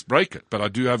some of us break it. But I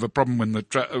do have a problem when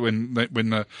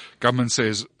the government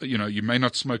says, you may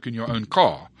not smoke in your own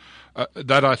car.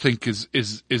 That I think is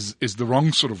the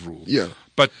wrong sort of rule. Yeah.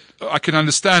 But I can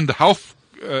understand the health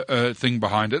thing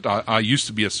behind it. I used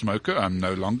to be a smoker. I'm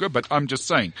no longer, but I'm just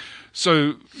saying.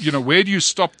 So, where do you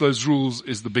stop those rules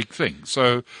is the big thing.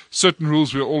 So certain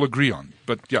rules we all agree on,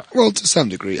 but yeah. Well, to some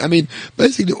degree. I mean,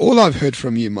 basically all I've heard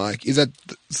from you, Mike, is that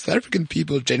South African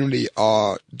people generally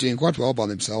are doing quite well by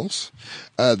themselves.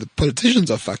 The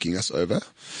politicians are fucking us over.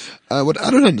 What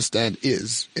I don't understand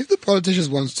is, if the politicians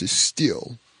want to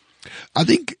steal, I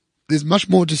think there's much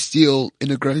more to steal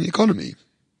in a growing economy,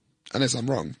 unless I'm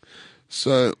wrong.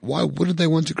 So why wouldn't they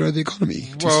want to grow the economy?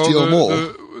 Steal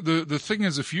more? The thing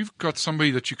is, if you've got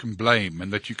somebody that you can blame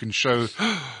and that you can show,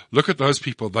 look at those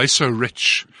people, they're so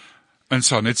rich and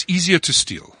so on, it's easier to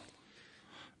steal.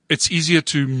 It's easier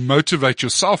to motivate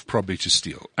yourself probably to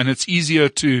steal. And it's easier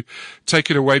to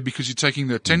take it away because you're taking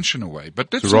the attention away.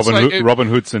 But that's Robin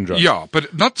Hood syndrome. Yeah,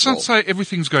 but not say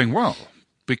everything's going well,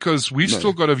 because we've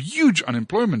still got a huge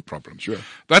unemployment problem. Sure.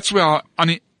 That's where our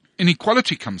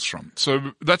inequality comes from.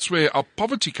 So that's where our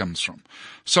poverty comes from.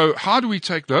 So how do we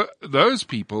take those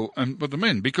people and put them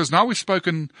in? Because now we've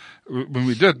spoken, when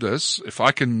we did this, if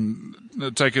I can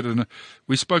take it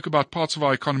we spoke about parts of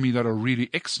our economy that are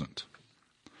really excellent.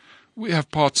 We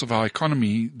have parts of our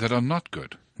economy that are not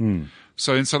good.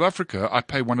 So in South Africa, I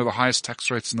pay one of the highest tax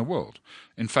rates in the world.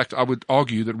 In fact, I would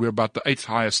argue that we're about the 8th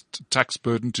highest tax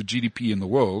burden to GDP in the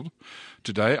world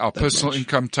today. Our personal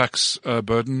income tax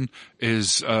burden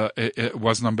it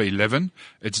was number 11.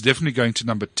 It's definitely going to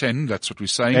number 10. That's what we're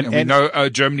saying. And we know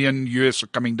Germany and US are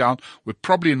coming down. We're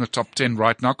probably in the top 10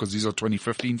 right now because these are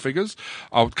 2015 figures.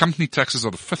 Our company taxes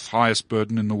are the 5th highest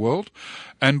burden in the world.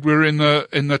 And we're in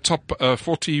the top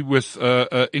 40 with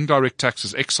indirect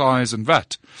taxes, excise and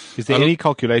VAT. Is there any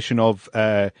calculation of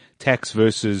tax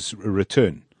versus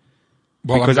return?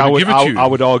 Well, because I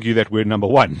would argue that we're number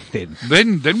one then.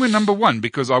 Then we're number one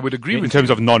because I would agree with you. In terms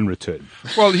of non-return.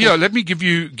 Well, here, let me give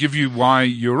you why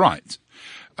you're right.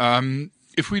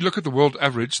 If we look at the world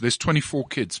average, there's 24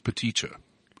 kids per teacher.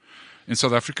 In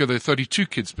South Africa, there are 32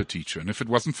 kids per teacher. And if it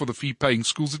wasn't for the fee-paying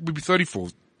schools, it would be 34.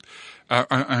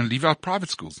 And leave out private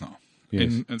schools now.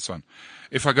 Yes. And so on.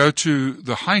 If I go to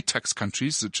the high-tax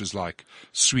countries, such as like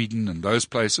Sweden and those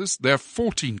places, there are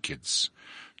 14 kids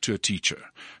to a teacher.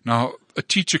 Now, a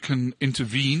teacher can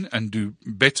intervene and do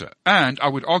better. And I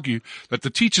would argue that the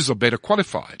teachers are better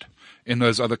qualified in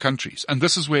those other countries. And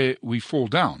this is where we fall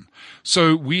down.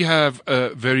 So we have a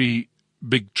very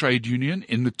big trade union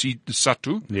in the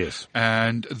SATU. Yes.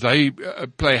 And they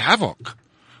play havoc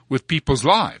with people's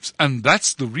lives. And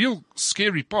that's the real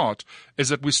scary part, is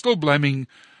that we're still blaming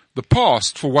the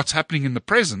past for what's happening in the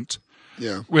present.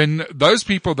 Yeah. When those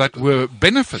people that were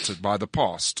benefited by the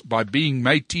past, by being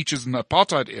made teachers in the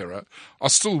apartheid era, are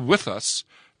still with us,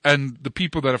 and the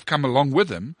people that have come along with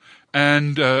them,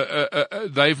 and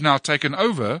they've now taken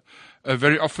over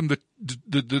very often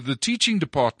the teaching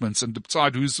departments and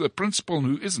decide who's a principal and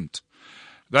who isn't.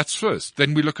 That's first.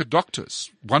 Then we look at doctors.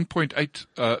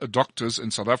 1.8 doctors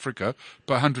in South Africa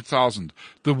per 100,000.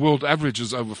 The world average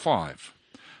is over 5.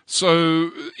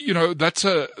 So, that's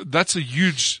a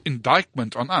huge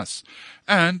indictment on us.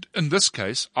 And in this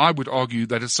case, I would argue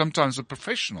that it's sometimes the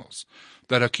professionals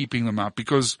that are keeping them out,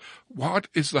 because what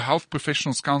is the Health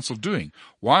Professionals Council doing?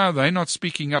 Why are they not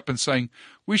speaking up and saying,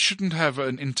 we shouldn't have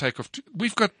an intake of,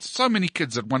 we've got so many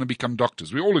kids that want to become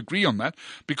doctors. We all agree on that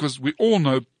because we all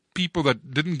know people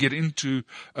that didn't get into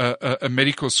a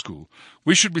medical school.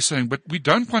 We should be saying, but we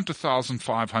don't want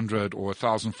 1,500 or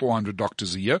 1,400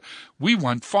 doctors a year. We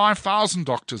want 5,000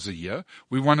 doctors a year.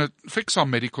 We want to fix our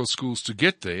medical schools to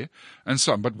get there and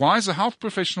so on. But why is the Health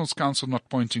Professionals Council not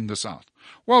pointing this out?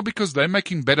 Well, because they're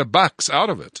making better bucks out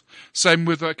of it. Same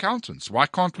with the accountants. Why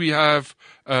can't we have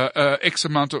X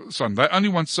amount of, they only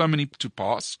want so many to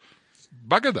pass.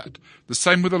 Bugger that. The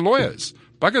same with the lawyers.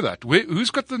 Bugger that. Who's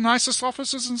got the nicest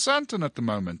offices in Sandton at the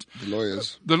moment? The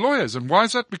lawyers. The lawyers. And why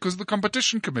is that? Because of the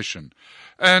Competition Commission.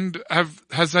 And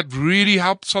has that really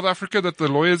helped South Africa that the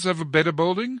lawyers have a better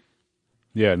building?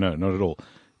 Yeah, no, not at all.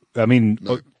 I mean,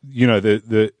 No.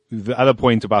 The other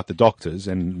point about the doctors,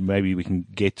 and maybe we can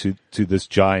get to this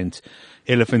giant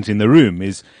elephant in the room,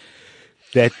 is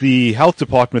that the health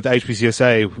department, the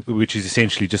HPCSA, which is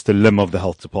essentially just a limb of the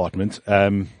health department,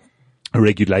 a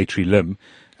regulatory limb,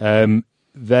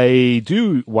 they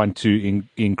do want to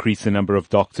increase the number of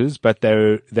doctors, but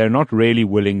they're not really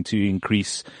willing to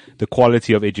increase the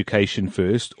quality of education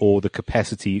first, or the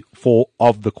capacity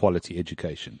of the quality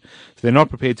education. So they're not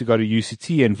prepared to go to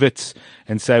UCT and WITS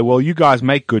and say, well, you guys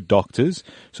make good doctors,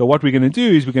 so what we're going to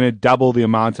do is we're going to double the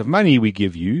amount of money we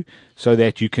give you so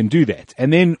that you can do that.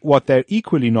 And then what they're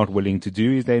equally not willing to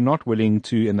do is they're not willing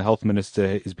to, and the health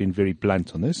minister has been very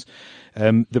blunt on this,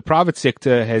 the private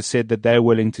sector has said that they're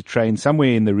willing to train somewhere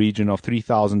in the region of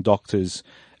 3,000 doctors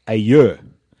a year.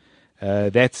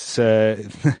 That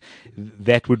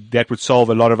would solve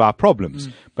a lot of our problems.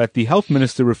 But the health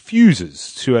minister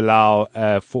refuses to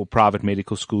allow for private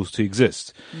medical schools to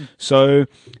exist. So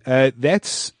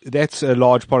that's a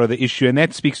large part of the issue, and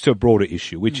that speaks to a broader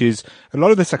issue, which is a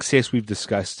lot of the success we've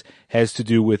discussed has to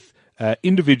do with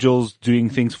individuals doing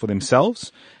things for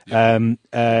themselves, and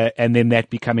then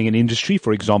that becoming an industry,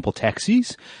 for example,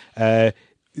 taxis,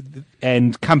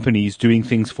 and companies doing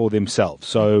things for themselves.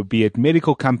 So be it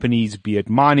medical companies, be it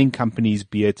mining companies,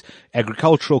 be it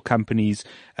agricultural companies,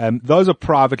 those are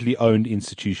privately owned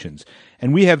institutions.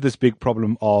 And we have this big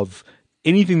problem of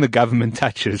anything the government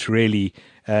touches, really,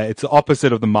 it's the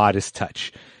opposite of the Midas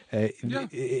touch.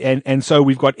 And so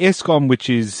we've got Eskom, which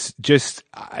is just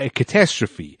a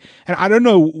catastrophe. And I don't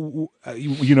know,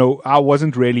 I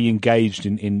wasn't really engaged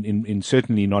in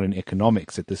certainly not in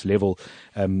economics at this level,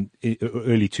 early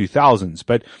 2000s,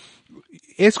 but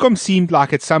Eskom seemed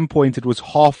like at some point it was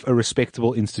half a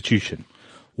respectable institution.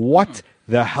 What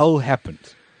the hell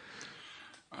happened?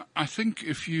 I think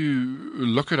if you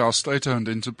look at our state-owned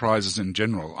enterprises in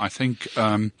general, I think,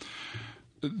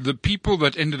 the people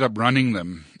that ended up running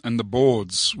them and the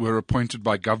boards were appointed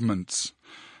by governments.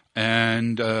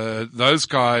 And those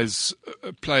guys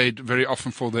played very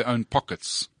often for their own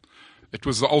pockets. It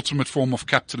was the ultimate form of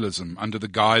capitalism under the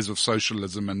guise of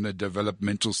socialism and the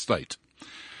developmental state.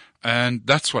 And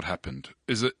that's what happened.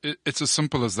 It's as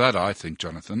simple as that, I think,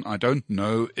 Jonathan. I don't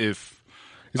know if...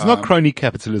 It's not crony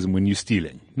capitalism when you're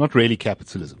stealing. Not really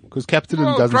capitalism. Because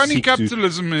capitalism doesn't crony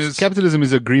capitalism is... Capitalism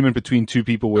is agreement between two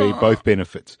people where you both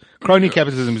benefit. Crony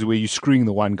capitalism is where you're screwing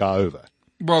the one guy over.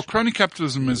 Well, crony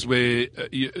capitalism is where,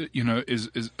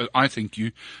 I think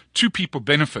two people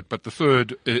benefit, but the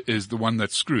third is the one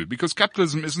that's screwed. Because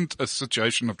capitalism isn't a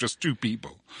situation of just two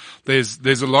people.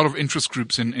 There's a lot of interest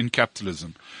groups in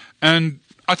capitalism. And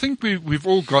I think we've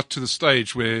all got to the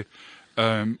stage where,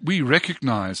 we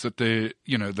recognize that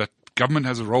that government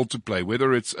has a role to play,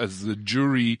 whether it's as the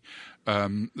jury,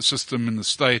 system in the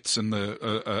States and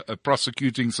the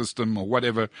prosecuting system or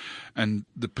whatever, and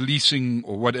the policing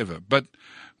or whatever. But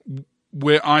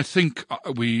where I think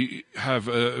we have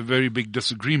a very big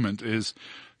disagreement is,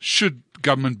 should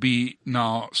government be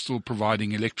now still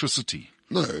providing electricity?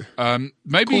 No.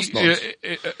 Maybe, of course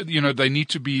not. they need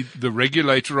to be the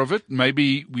regulator of it.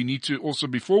 Maybe we need to also,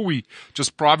 before we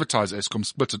just privatize Eskom,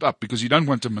 split it up, because you don't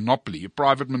want a monopoly. A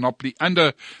private monopoly and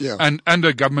a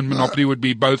government monopoly would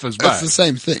be both as bad. It's the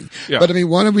same thing. Yeah. But I mean,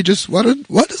 why doesn't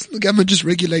the government just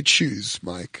regulate shoes,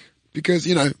 Mike? Because,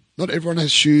 not everyone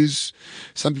has shoes.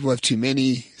 Some people have too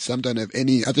many. Some don't have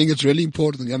any. I think it's really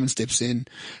important the government steps in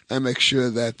and makes sure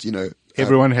that,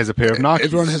 everyone has a pair of Nikes.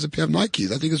 Everyone has a pair of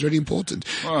Nikes. I think it's really important.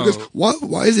 Wow. Because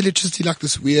why is electricity like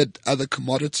this weird other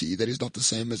commodity that is not the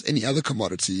same as any other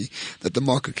commodity that the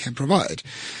market can provide?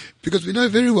 Because we know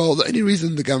very well the only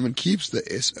reason the government keeps the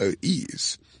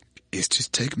SOEs is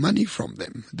to take money from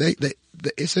them. The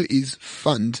SOEs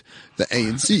fund the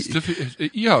ANC.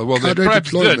 They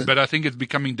perhaps did, but I think it's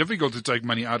becoming difficult to take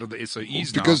money out of the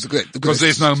SOEs because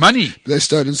there's no money. They've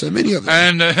stolen so many of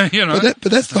them. And,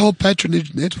 But that's the whole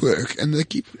patronage network, and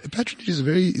patronage is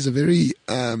a very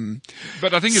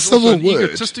but I think it's civil also an word.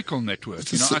 egotistical network.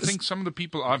 I think some of the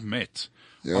people I've met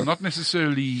are not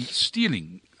necessarily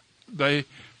stealing. They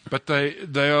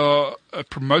are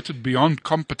promoted beyond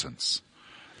competence.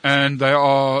 And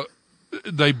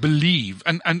they believe,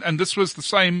 and this was the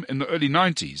same in the early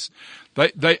 90s.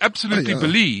 They absolutely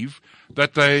believe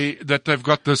that they've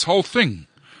got this whole thing,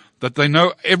 that they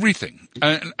know everything,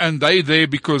 and they're there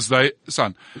because but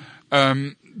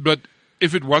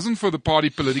if it wasn't for the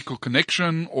party political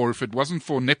connection, or if it wasn't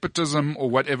for nepotism or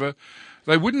whatever,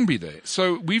 they wouldn't be there.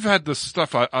 So we've had this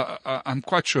stuff. I'm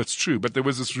quite sure it's true, but there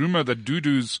was this rumor that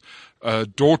Dudu's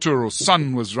daughter or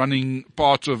son was running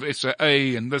part of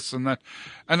SAA and this and that.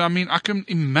 And I mean, I can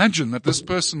imagine that this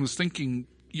person was thinking,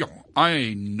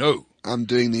 I know I'm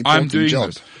doing the important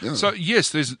job. Yeah. So yes,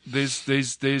 there's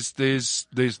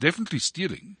definitely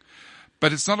stealing,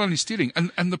 but it's not only stealing.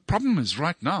 And the problem is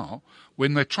right now,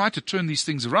 when they try to turn these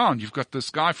things around, you've got this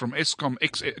guy from Eskom,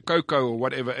 Coco or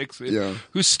whatever,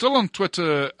 who's still on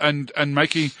Twitter and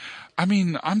making, I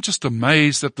mean, I'm just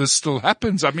amazed that this still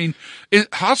happens. I mean,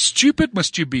 how stupid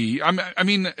must you be? I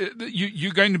mean,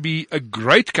 you're going to be a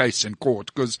great case in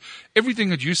court, because everything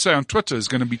that you say on Twitter is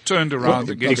going to be turned around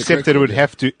again. Except that it would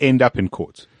have to end up in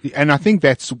court. And I think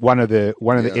that's one of the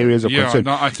areas of concern.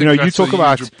 No, I think that's you talk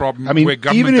about problem. I mean,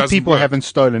 even if people haven't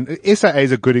stolen, SAA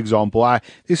is a good example.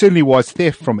 There certainly was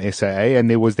theft from SAA, and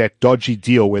there was that dodgy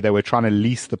deal where they were trying to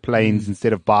lease the planes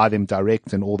instead of buy them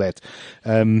direct and all that,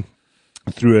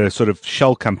 through a sort of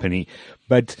shell company.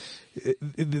 But a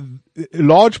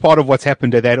large part of what's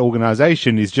happened at that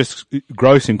organization is just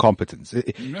gross incompetence.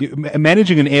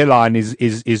 Managing an airline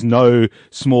is no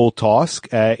small task.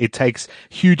 It takes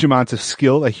huge amounts of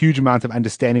skill, a huge amount of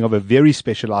understanding of a very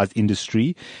specialized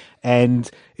industry. And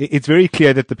it's very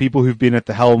clear that the people who've been at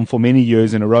the helm for many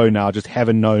years in a row now just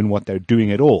haven't known what they're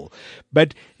doing at all.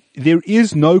 But there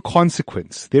is no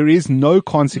consequence. There is no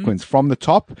consequence from the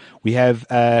top. We have,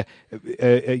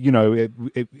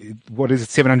 what is it,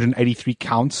 783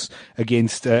 counts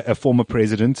against a former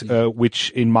president,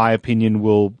 which in my opinion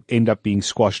will end up being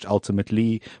squashed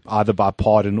ultimately, either by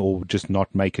pardon or just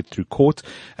not make it through court.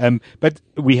 But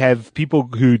we have people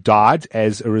who died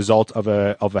as a result of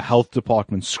a health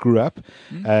department screw up.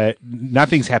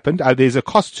 Nothing's happened. There's a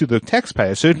cost to the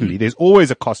taxpayer, certainly. There's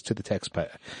always a cost to the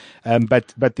taxpayer.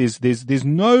 But there's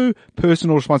no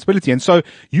personal responsibility. And so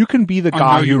you can be the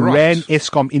guy who ran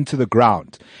Eskom into the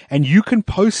ground, and you can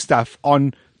post stuff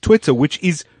on Twitter which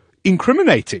is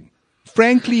incriminating,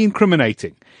 frankly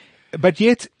incriminating. But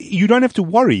yet you don't have to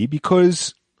worry,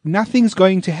 because nothing's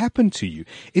going to happen to you.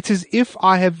 It's as if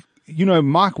I have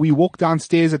Mike, we walk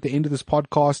downstairs at the end of this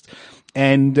podcast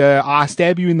and I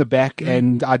stab you in the back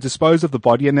and I dispose of the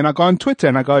body, and then I go on Twitter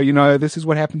and I go, this is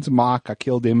what happened to Mike. I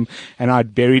killed him and I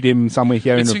buried him somewhere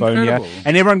here in Livonia. Incredible.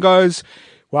 And everyone goes,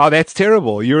 wow, that's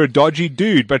terrible. You're a dodgy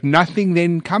dude. But nothing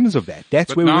then comes of that.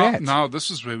 That's where we're at. Now,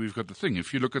 this is where we've got the thing.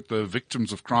 If you look at the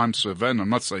victims of crime survey, and I'm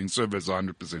not saying surveys are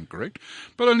 100% correct,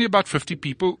 but only about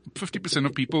 50%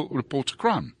 of people report a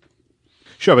crime.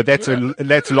 Sure, but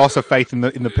that's loss of faith in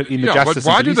the justice. But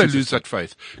why do they system. lose that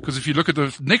faith? Because if you look at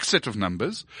the next set of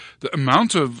numbers, the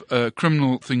amount of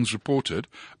criminal things reported,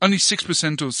 only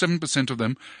 6% or 7% of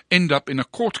them end up in a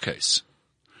court case.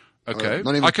 Okay,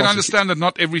 I can understand that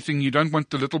not everything, you don't want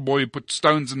the little boy who put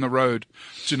stones in the road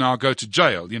to now go to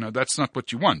jail. That's not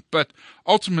what you want. But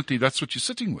ultimately, that's what you're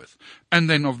sitting with. And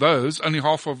then of those, only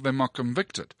half of them are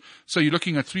convicted. So you're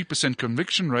looking at 3%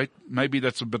 conviction rate. Maybe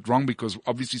that's a bit wrong because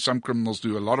obviously some criminals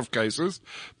do a lot of cases.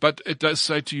 But it does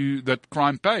say to you that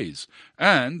crime pays.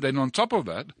 And then on top of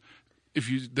that, if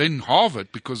you then halve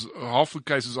it because half the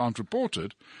cases aren't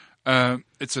reported,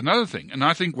 it's another thing. And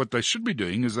I think what they should be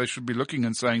doing is they should be looking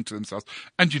and saying to themselves,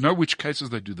 and you know which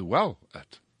cases they do the well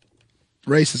at?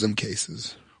 Racism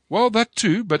cases. Well, that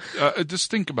too, but just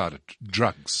think about it.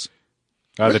 Drugs.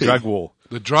 The drug war.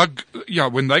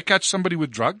 When they catch somebody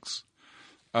with drugs,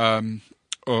 they've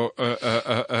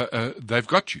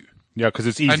got you. Yeah, because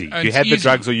it's easy. And you had easy. the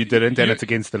drugs or you didn't, and it's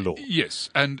against the law. Yes,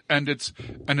 and it's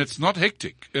not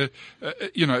hectic.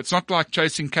 It's not like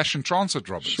chasing cash and transit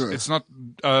robbers. Sure. It's not.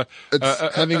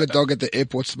 It's having a dog at the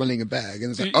airport smelling a bag,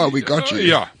 and it's like, oh, we got you.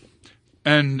 Yeah,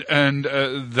 and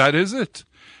that is it.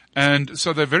 And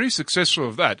so they're very successful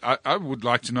of that. I would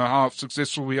like to know how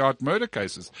successful we are at murder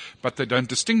cases, but they don't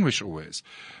distinguish always.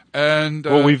 And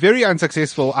well, we're very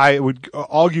unsuccessful. I would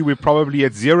argue we're probably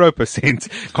at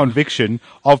 0% conviction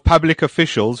of public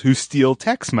officials who steal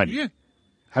tax money. Yeah.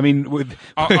 I mean,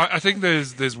 I think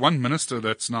there's one minister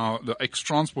that's now the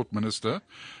ex-transport minister,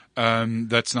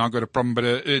 that's now got a problem, but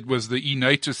it was the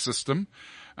e-natus system.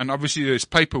 And obviously there's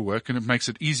paperwork and it makes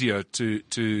it easier to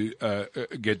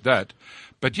get that.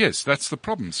 But yes, that's the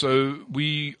problem. So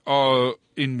we are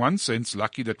in one sense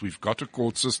lucky that we've got a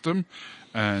court system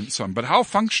and so on. But how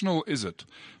functional is it?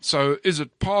 So is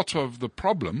it part of the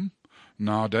problem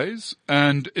nowadays?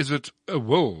 And is it a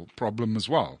will problem as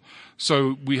well?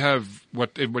 So we have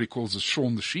what everybody calls a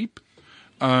Shaun the Sheep.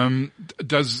 Do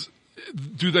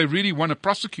they really want to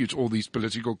prosecute all these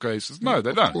political cases? No,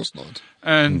 they don't. Of course not.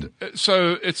 And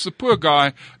so it's the poor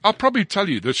guy. I'll probably tell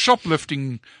you the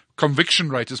shoplifting conviction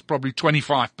rate is probably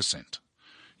 25%.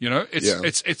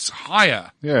 It's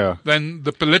higher than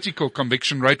the political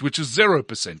conviction rate, which is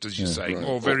 0%, as you're saying, right.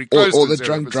 or very close or to the 0%.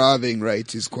 drunk driving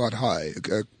rate is quite high.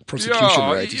 Prosecution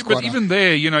rate is quite high. But even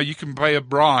there, you can pay a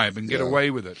bribe and get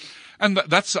away with it. And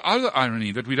that's the other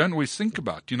irony that we don't always think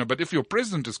about, but if your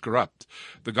president is corrupt,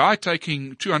 the guy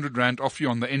taking 200 Rand off you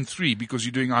on the N3 because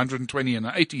you're doing 120 in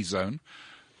an 80 zone,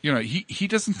 he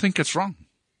doesn't think it's wrong.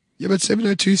 Yeah, but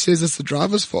 702 says it's the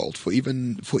driver's fault for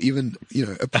even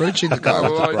approaching the guy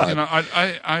with the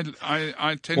bribe.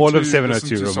 I tend all to of 702, listen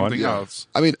to Ramon. something else.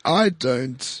 I mean, I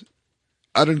don't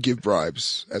give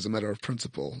bribes as a matter of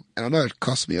principle. And I know it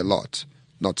costs me a lot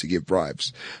not to give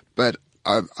bribes, but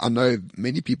I know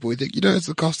many people who think, it's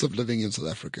the cost of living in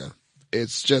South Africa.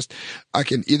 It's just, I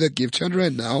can either give 200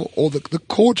 Rand now, or the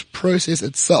court process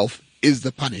itself is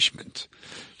the punishment.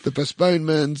 The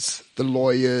postponements, the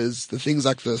lawyers, the things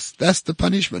like this, that's the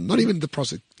punishment. Not even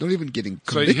not even getting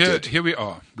convicted. So here we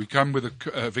are. We come with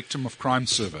a victim of crime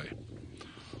survey.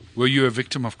 Were you a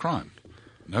victim of crime?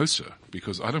 No, sir,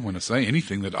 because I don't want to say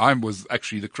anything that I was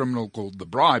actually the criminal called the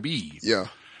bribee. Yeah.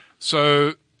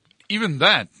 So even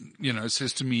that,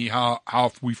 says to me how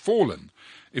have we fallen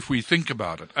if we think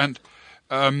about it. And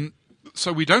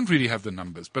so we don't really have the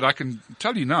numbers. But I can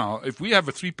tell you now, if we have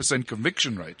a 3%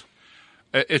 conviction rate,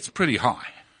 it's pretty high.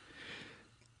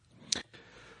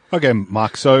 Okay,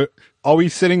 Mark. So are we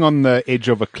sitting on the edge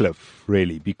of a cliff,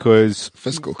 really? Because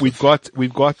fiscal cliff. we've got,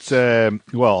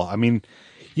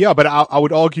 but I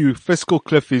would argue fiscal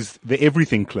cliff is the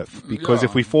everything cliff, because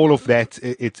if we fall off that,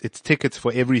 it's tickets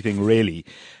for everything, really.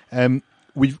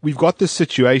 We've got this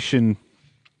situation.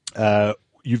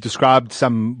 You've described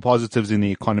some positives in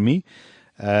the economy,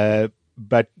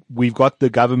 but we've got the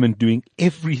government doing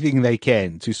everything they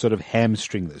can to sort of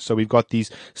hamstring this. So we've got these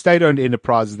state-owned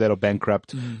enterprises that are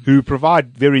bankrupt, who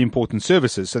provide very important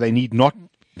services. So they need to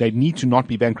not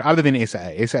be bankrupt, other than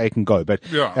SAA. SAA can go, but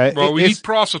we need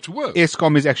PRASA to work.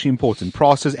 Eskom is actually important.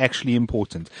 PRASA is actually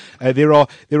important. They're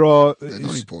not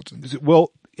important.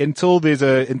 Well, until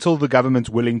the government's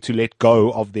willing to let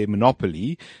go of their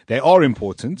monopoly, they are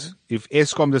important. If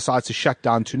Eskom decides to shut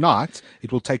down tonight,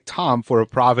 it will take time for a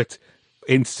private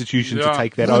institution to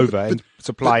take that over and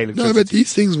supply electricity. No, but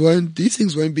these things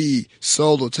won't be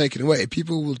sold or taken away.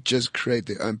 People will just create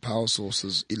their own power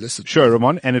sources illicitly. Sure,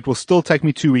 Ramon, and it will still take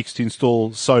me 2 weeks to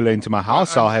install solar into my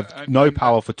house. I'll have no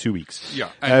power for 2 weeks. Yeah,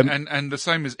 and the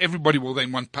same as everybody will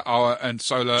then want power and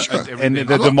solar and everything. And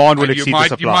the demand will exceed the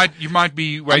supply. You might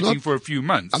be waiting for a few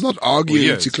months. I'm not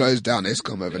arguing to close down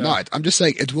Eskom overnight. I'm just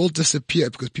saying it will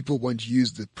disappear because people won't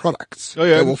use the products.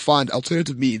 They will find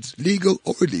alternative means, legal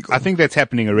or illegal. I think that's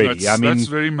happening already. That's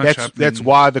very much happening. That's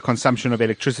why the consumption of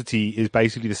electricity is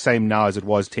basically the same now as it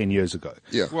was 10 years ago.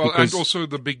 Yeah. Well, and also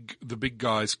the big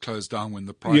guys closed down when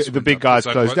the price went the big up, guys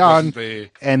closed down,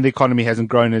 and the economy hasn't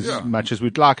grown as much as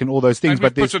we'd like, and all those things. And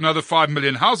but we put another 5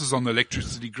 million houses on the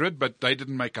electricity grid, but they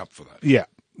didn't make up for that. Yeah.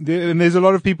 And there's a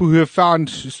lot of people who have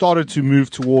started to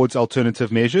move towards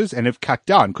alternative measures and have cut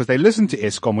down because they listened to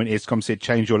Eskom when Eskom said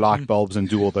change your light bulbs and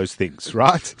do all those things,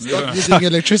 right? Stop using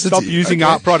electricity. Stop using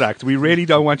our product. We really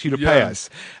don't want you to pay us.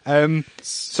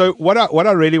 So what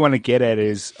I really want to get at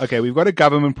is, okay, we've got a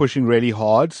government pushing really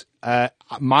hard.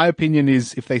 My opinion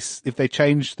is if they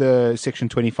change the Section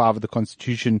 25 of the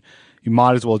Constitution, you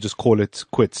might as well just call it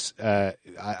quits.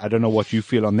 I don't know what you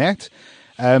feel on that.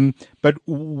 But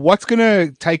what's going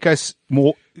to take us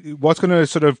what's going to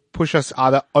sort of push us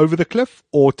either over the cliff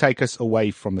or take us away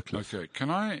from the cliff? Okay.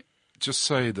 Can I just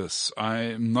say this?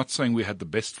 I'm not saying we had the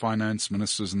best finance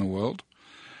ministers in the world,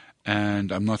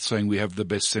 and I'm not saying we have the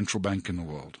best central bank in the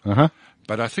world.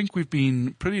 But I think we've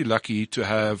been pretty lucky to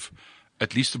have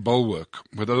at least a bulwark.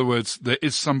 In other words, there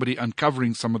is somebody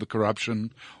uncovering some of the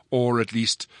corruption or at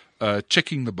least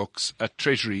checking the books at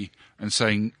Treasury and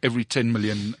saying every 10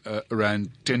 million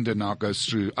rand tender now goes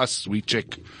through us, we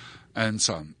check, and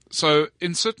so on. So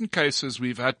in certain cases,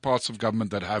 we've had parts of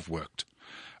government that have worked.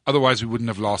 Otherwise, we wouldn't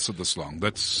have lasted this long.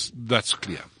 That's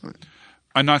clear.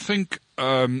 And I think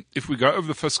if we go over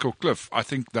the fiscal cliff, I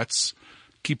think that's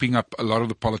keeping up a lot of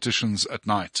the politicians at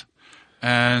night.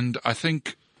 And I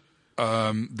think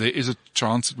there is a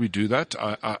chance that we do that.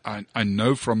 I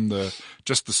know from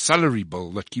just the salary bill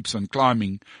that keeps on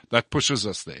climbing, that pushes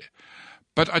us there.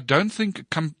 But I don't think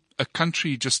a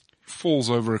country just falls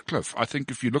over a cliff. I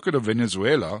think if you look at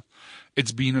Venezuela,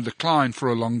 it's been a decline for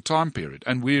a long time period.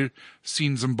 And we've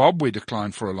seen Zimbabwe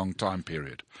decline for a long time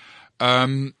period.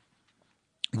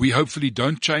 We hopefully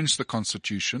don't change the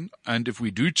constitution. And if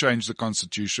we do change the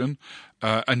constitution,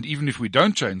 and even if we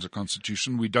don't change the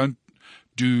constitution, we don't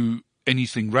do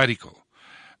anything radical.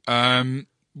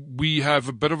 We have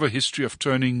a bit of a history of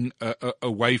turning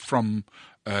away from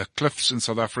cliffs in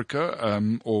South Africa,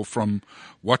 or from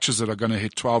watches that are going to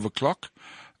hit 12 o'clock.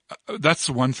 That's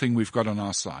the one thing we've got on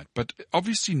our side. But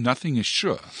obviously nothing is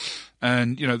sure.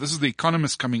 And, this is the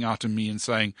Economist coming out of me and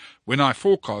saying, when I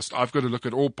forecast, I've got to look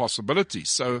at all possibilities.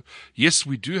 So yes,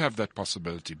 we do have that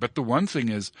possibility. But the one thing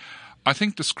is, I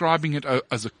think describing it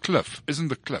as a cliff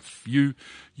isn't a cliff. You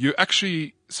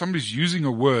actually, somebody's using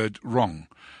a word wrong,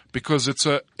 because it's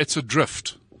a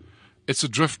drift. It's a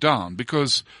drift down,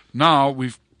 because now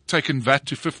we've taken VAT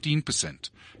to 15%.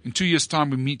 In 2 years' time,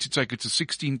 we need to take it to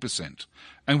 16%.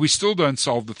 And we still don't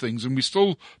solve the things, and we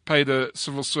still pay the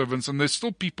civil servants, and there's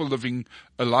still people living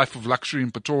a life of luxury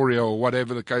in Pretoria or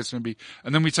whatever the case may be.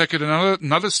 And then we take it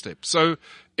another step. So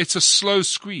it's a slow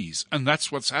squeeze, and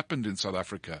that's what's happened in South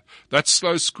Africa. That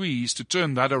slow squeeze, to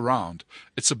turn that around,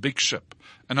 it's a big ship.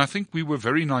 And I think we were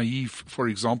very naive, for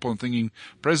example, in thinking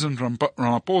President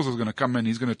Ramaphosa is going to come in,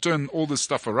 he's going to turn all this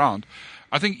stuff around.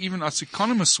 I think even us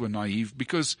economists were naive,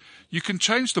 because you can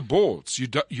change the boards.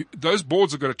 Those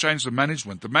boards have got to change the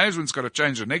management. The management's got to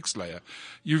change the next layer.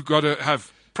 You've got to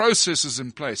have processes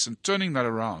in place and turning that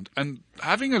around. And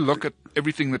having a look at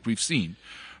everything that we've seen,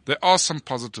 there are some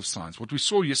positive signs. What we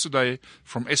saw yesterday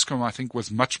from Eskom, I think,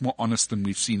 was much more honest than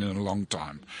we've seen in a long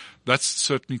time. That's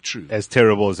certainly true. As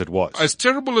terrible as it was. As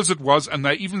terrible as it was, and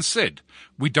they even said,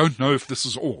 we don't know if this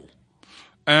is all.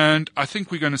 And I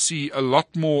think we're going to see a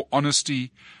lot more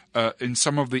honesty in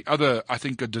some of the other, I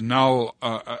think, a Denel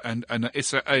and a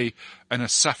SAA and a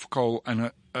Safcol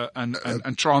and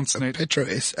Transnet. Petro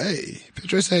SA.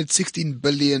 Petro SA had 16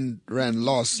 billion rand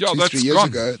loss 2-3 years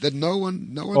ago that no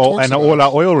one talks and about. all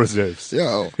our oil reserves.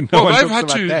 Yeah.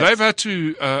 They've had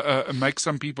to make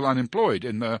some people unemployed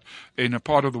in a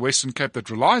part of the Western Cape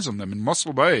that relies on them. In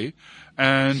Mossel Bay,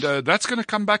 And that's going to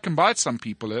come back and bite some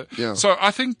people. Yeah. So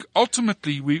I think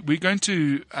ultimately we're going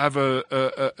to have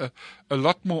a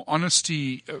lot more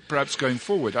honesty perhaps going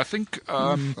forward. I think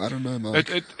I don't know,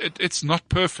 Mike. it's not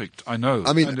perfect, I know.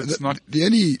 I mean, and it's not.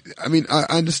 I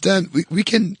understand. We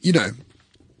can,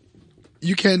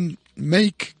 you can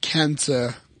make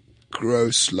cancer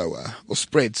grow slower or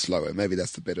spread slower. Maybe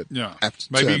that's the better apt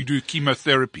Maybe term. you do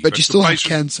chemotherapy. But you still have patient-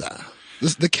 cancer.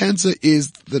 The cancer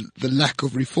is the lack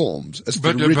of reforms. It's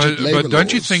the rigid labor but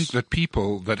don't you laws. think that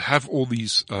people that have all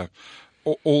these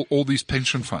all these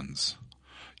pension funds,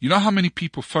 you know how many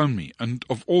people phone me and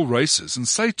of all races and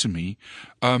say to me,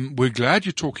 we're glad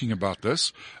you're talking about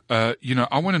this. I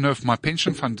want to know if my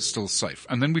pension fund is still safe.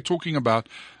 And then we're talking about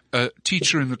a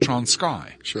teacher in the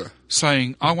Transkei Sure.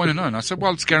 saying, I want to know. And I said,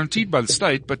 well, it's guaranteed by the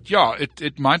state, but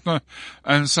it might not,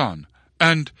 and so on.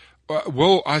 And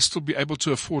will I still be able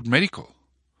to afford medical?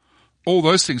 All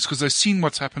those things, because they've seen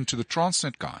what's happened to the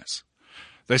Transnet guys.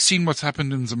 They've seen what's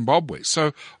happened in Zimbabwe.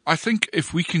 So I think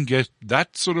if we can get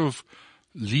that sort of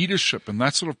leadership and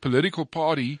that sort of political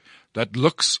party that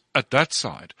looks at that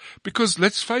side, because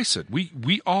let's face it,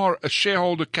 we are a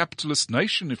shareholder capitalist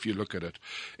nation if you look at it.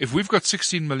 If we've got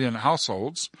 16 million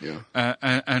households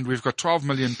and we've got 12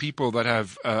 million people that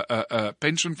have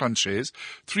pension fund shares,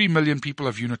 3 million people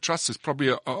have unit trusts, there's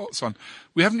probably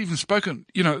we haven't even spoken,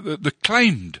 the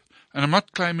claimed. And I'm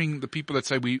not claiming the people that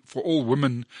say for all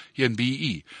women here in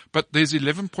BEE, but there's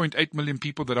 11.8 million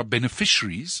people that are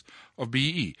beneficiaries of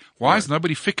BEE. Why has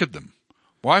nobody figured them?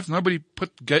 Why has nobody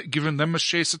given them a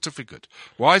share certificate?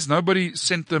 Why has nobody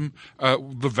sent them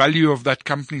the value of that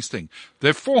company's thing? There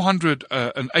are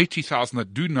 480,000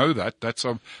 that do know that. That's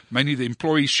mainly the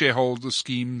employee shareholder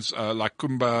schemes like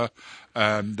Kumba.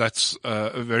 That's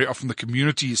very often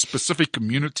the specific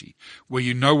community where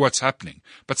you know what's happening,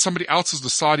 but somebody else is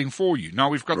deciding for you. Now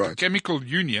we've got the chemical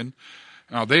union.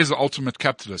 Now there's the ultimate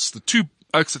capitalist. The two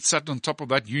oaks that sat on top of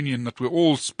that union that were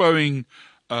all spowing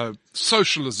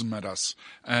socialism at us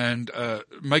and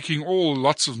making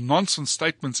lots of nonsense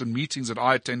statements and meetings that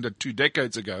I attended 2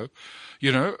 decades ago,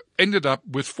 ended up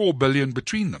with 4 billion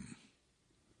between them.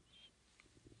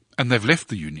 And they've left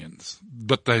the unions,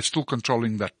 but they're still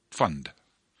controlling that fund.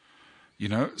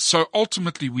 So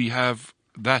ultimately we have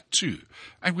that too.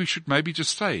 And we should maybe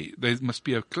just say there must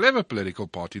be a clever political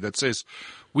party that says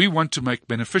we want to make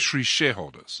beneficiaries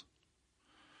shareholders.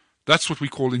 That's what we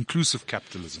call inclusive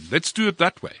capitalism. Let's do it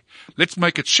that way. Let's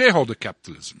make it shareholder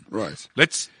capitalism. Right.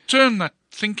 Let's turn that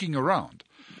thinking around.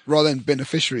 Rather than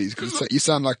beneficiaries, because you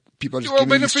sound like people are just giving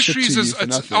beneficiaries shit to you is for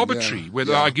it's nothing. arbitrary.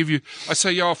 Whether I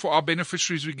say, for our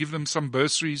beneficiaries, we give them some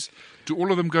bursaries. Do all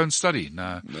of them go and study?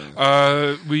 No.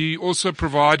 We also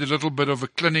provide a little bit of a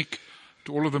clinic.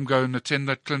 Do all of them go and attend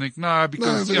that clinic? No,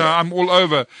 because I'm all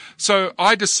over. So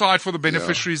I decide for the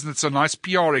beneficiaries, and it's a nice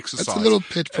PR exercise. It's a little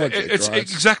pet project, right?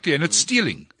 Exactly, and it's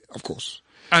stealing. Of course.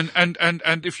 And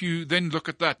if you then look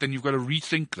at that, then you've got to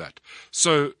rethink that.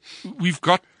 So we've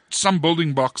got some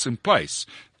building blocks in place.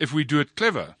 If we do it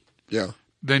clever,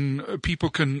 then people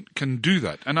can do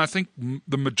that. And I think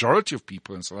the majority of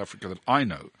people in South Africa that I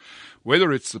know,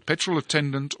 whether it's the petrol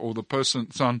attendant or the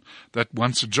son that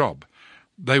wants a job,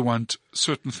 they want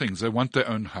certain things. They want their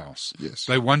own house. Yes.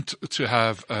 They want to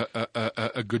have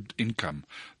a good income.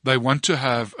 They want to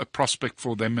have a prospect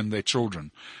for them and their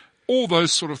children. All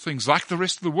those sort of things, like the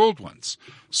rest of the world wants.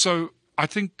 So I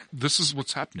think this is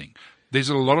what's happening. There's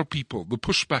a lot of people, the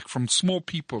pushback from small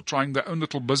people trying their own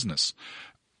little business.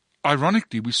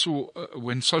 Ironically, we saw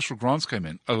when social grants came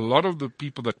in, a lot of the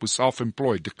people that were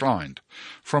self-employed declined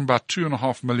from about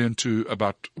 2.5 million to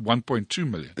about 1.2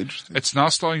 million. Interesting. It's now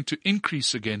starting to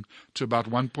increase again to about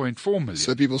 1.4 million.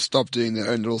 So people stopped doing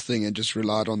their own little thing and just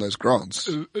relied on those grants.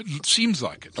 It seems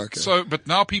like it. Okay. So, but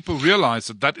now people realize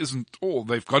that isn't all.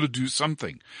 They've got to do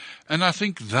something. And I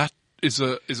think that is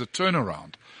a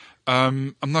turnaround.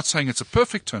 I'm not saying it's a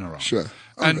perfect turnaround. Sure.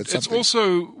 And it's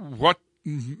also what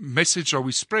message are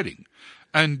we spreading?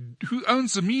 And who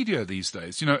owns the media these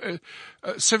days?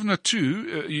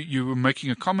 702, you were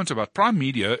making a comment about Prime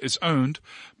Media is owned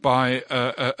by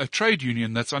a trade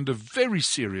union that's under very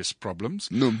serious problems.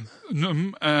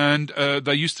 NUM. And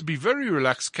they used to be very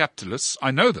relaxed capitalists.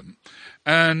 I know them.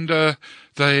 And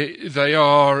they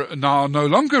are now no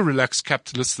longer relaxed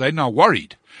capitalists. They're now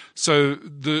worried. So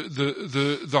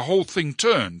the whole thing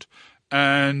turned,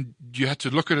 and you had to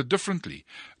look at it differently.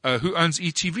 Who owns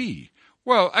ETV?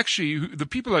 Well, actually, the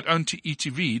people that own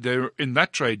ETV, they're in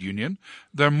that trade union.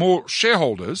 They're more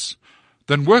shareholders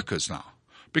than workers now,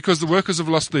 because the workers have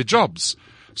lost their jobs.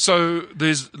 So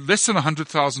there's less than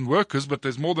 100,000 workers, but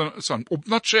there's more than,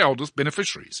 not shareholders,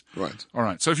 beneficiaries. Right. All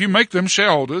right. So if you make them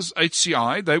shareholders,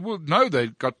 HCI, they will know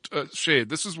they've got a share.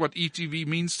 This is what ETV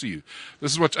means to you.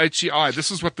 This is what HCI,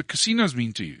 this is what the casinos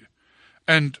mean to you.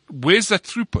 And where's that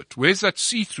throughput? Where's that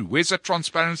see-through? Where's that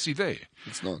transparency there?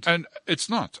 It's not. And it's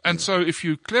not. And so if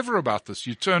you're clever about this,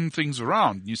 you turn things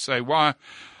around. You say, why?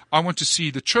 I want to see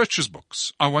the church's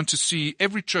books. I want to see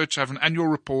every church have an annual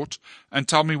report and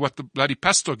tell me what the bloody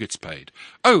pastor gets paid.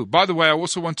 Oh, by the way, I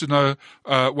also want to know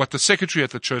what the secretary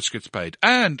at the church gets paid.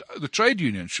 And the trade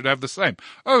union should have the same.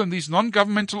 Oh, and these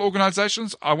non-governmental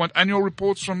organizations, I want annual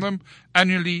reports from them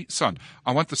annually, son.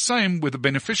 I want the same with the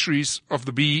beneficiaries of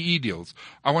the BEE deals.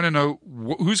 I want to know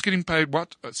who's getting paid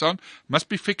what, son. Must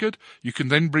be figured. You can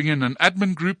then bring in an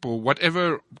admin group or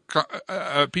whatever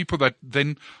people that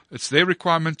then it's their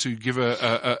requirement to give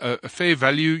a fair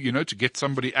value, to get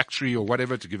somebody actuary or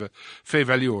whatever to give a fair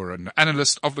value or an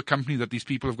analyst of the company that these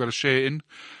people have got a share in,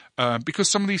 because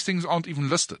some of these things aren't even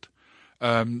listed.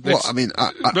 Well, I mean,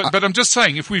 but I'm just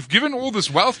saying, if we've given all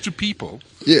this wealth to people,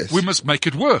 yes, we must make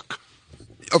it work.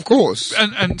 Of course.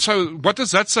 And so what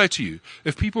does that say to you?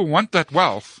 If people want that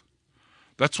wealth,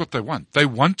 that's what they want. They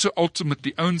want to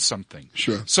ultimately own something.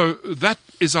 Sure. So that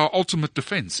is our ultimate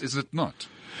defense, is it not?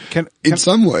 In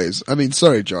some ways, I mean,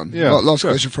 sorry, John. Yeah, last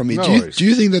sure. question from me. No Do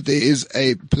you think that there is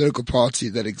a political party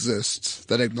that exists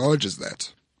that acknowledges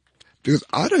that? Because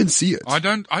I don't see it. I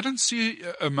don't see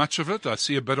much of it. I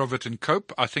see a bit of it in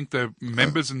COPE. I think there are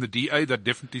members in the DA that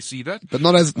definitely see that. But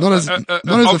not as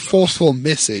a forceful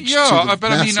message. Yeah, to the but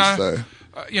masses, I though.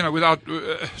 mean, without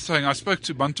saying, I spoke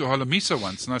to Bantu Holomisa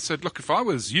once and I said, look, if I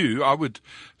was you, I would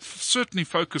certainly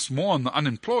focus more on the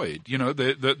unemployed.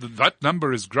 That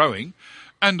number is growing,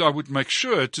 and I would make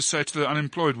sure to say to the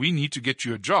unemployed, we need to get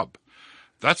you a job.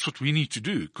 That's what we need to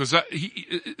do. Because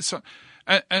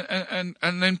and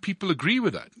then people agree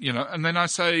with that, and then I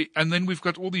say, and then we've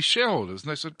got all these shareholders.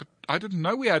 And they said, but I didn't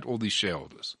know we had all these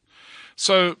shareholders.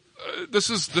 So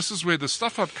this is where the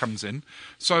stuff up comes in.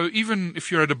 So even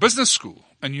if you're at a business school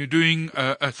and you're doing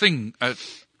a thing at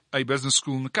a business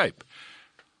school in the Cape,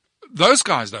 those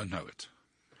guys don't know it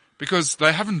because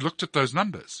they haven't looked at those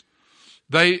numbers.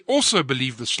 They also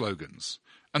believe the slogans.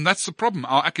 And that's the problem.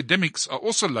 Our academics are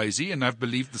also lazy and have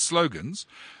believed the slogans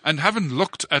and haven't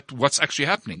looked at what's actually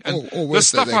happening. And the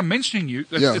stuff I'm mentioning you,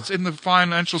 it's in the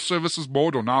Financial Services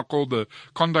Board, or now called the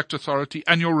Conduct Authority,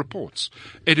 annual reports.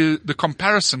 The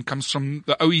comparison comes from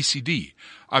the OECD.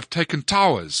 I've taken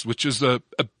Towers, which is a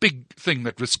big thing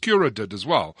that Riskura did as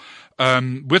well,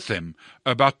 with them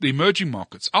about the emerging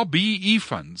markets. Our BEE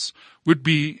funds would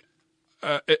be,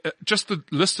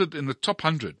 listed in the top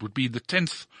 100 would be the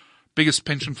 10th biggest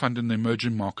pension fund in the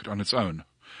emerging market on its own.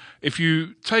 If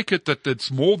you take it that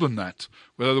it's more than that,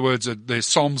 in other words, there's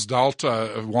Salms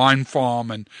Delta, a wine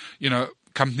farm, and,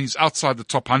 companies outside the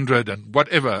top 100 and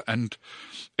whatever, and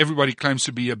everybody claims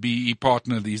to be a BE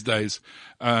partner these days,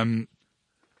 then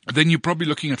you're probably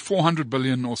looking at 400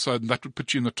 billion or so, and that would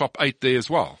put you in the top 8 there as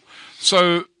well.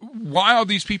 So why are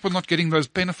these people not getting those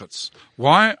benefits?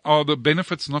 Why are the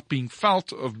benefits not being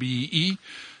felt of BEE?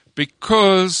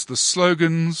 Because the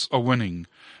slogans are winning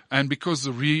and because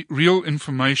the real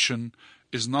information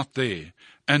is not there.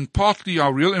 And partly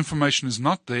our real information is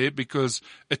not there because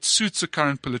it suits the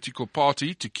current political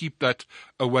party to keep that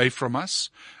away from us.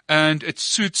 And it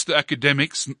suits the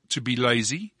academics to be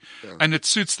lazy. Yeah. And it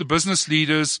suits the business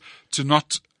leaders to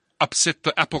not upset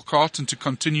the apple cart and to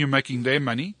continue making their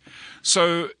money.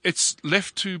 So it's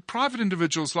left to private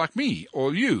individuals like me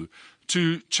or you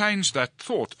to change that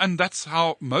thought. And that's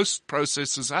how most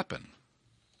processes happen.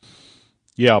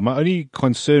 Yeah, my only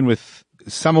concern with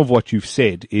some of what you've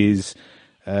said is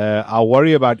I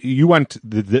worry about, you want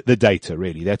the data,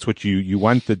 really. That's what you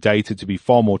want the data to be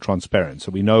far more transparent.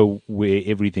 So we know where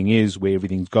everything is, where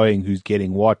everything's going, who's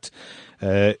getting what,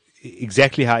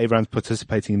 exactly how everyone's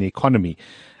participating in the economy.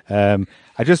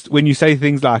 When you say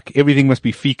things like everything must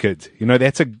be featured,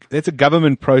 that's a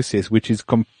government process which is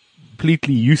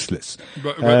completely useless.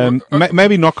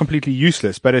 Maybe not completely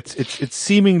useless, but it's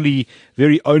seemingly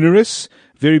very onerous,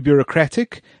 very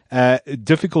bureaucratic,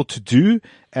 difficult to do,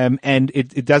 and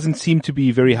it doesn't seem to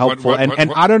be very helpful.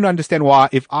 And I don't understand why,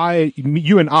 if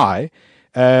you and I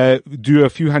do a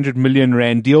few R100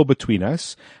 million deal between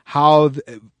us, how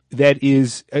that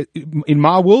is in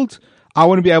my world. I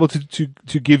want to be able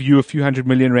to give you a few R100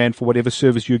 million for whatever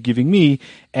service you're giving me,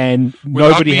 and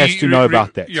nobody has to know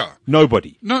about that. Yeah.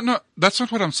 Nobody. No, that's not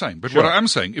what I'm saying. But Sure. what I am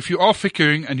saying, if you are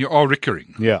fickering and you are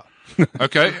rickering, Yeah.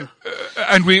 okay,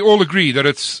 and we all agree that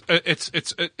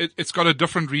it's got a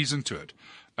different reason to it.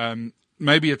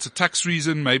 maybe it's a tax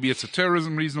reason, maybe it's a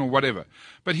terrorism reason or whatever.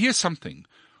 But here's something.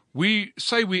 We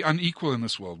say we're unequal in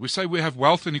this world. We say we have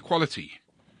wealth inequality.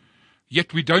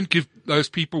 Yet we don't give those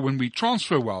people, when we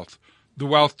transfer wealth, the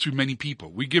wealth to many people.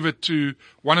 We give it to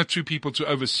one or two people to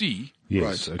oversee. Yes,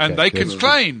 Right. okay, And they can yes.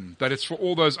 claim that it's for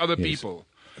all those other people.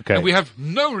 Okay. And we have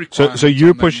no requirement. So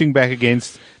you're on them. pushing back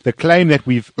against the claim that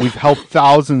we've helped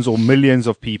thousands or millions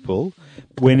of people,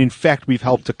 when in fact we've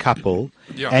helped a couple,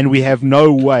 Yeah. and we have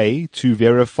no way to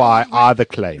verify either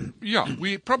claim. Yeah,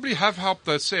 we probably have helped,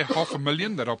 say,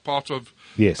 500,000 that are part of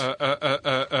Yes.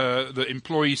 the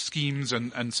employee schemes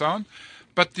and so on.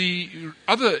 But the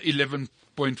other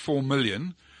 11.4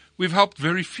 million, we've helped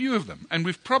very few of them. And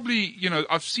we've probably,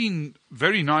 I've seen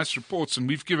very nice reports, and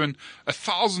we've given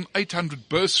 1,800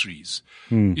 bursaries,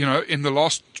 in the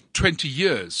last 20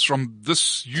 years from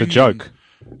this union. It's a joke.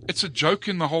 It's a joke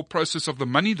in the whole process of the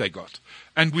money they got.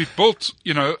 And we've built,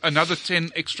 another 10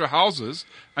 extra houses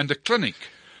and a clinic.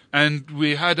 And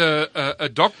we had a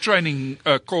dog training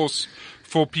course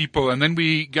for people, and then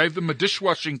we gave them a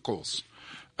dishwashing course.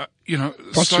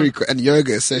 Pottery and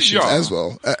yoga sessions Yeah. as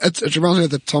well. It reminds me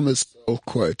of the Thomas Sowell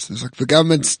quote. It's like the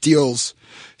government steals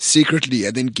secretly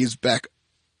and then gives back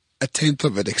a tenth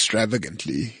of it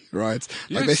extravagantly, right?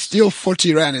 Like they Yes. steal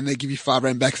 40 rand and they give you 5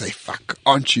 rand back. Say, fuck,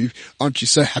 aren't you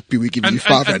so happy we give you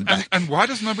 5 rand back? And why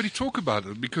does nobody talk about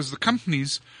it? Because the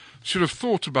companies should have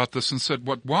thought about this and said,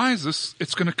 why is this?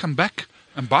 It's going to come back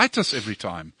and bite us every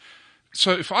time.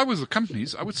 So if I was the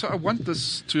companies, I would say, I want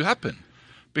this to happen.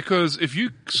 Because if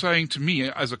you're saying to me,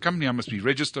 as a company, I must be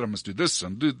registered, I must do this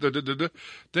and do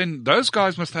then those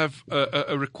guys must have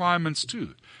requirements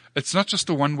too. It's not just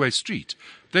a one-way street.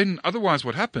 Then otherwise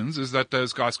what happens is that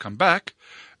those guys come back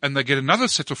and they get another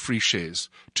set of free shares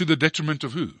to the detriment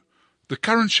of who? The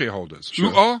current shareholders,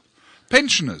 who are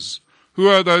pensioners, who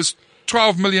are those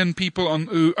 12 million people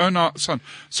who own our son.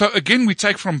 So again, we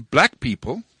take from black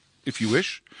people, if you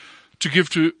wish, to give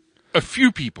to a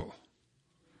few people.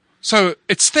 So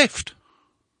it's theft.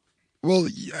 Well,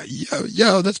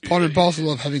 yeah, that's part and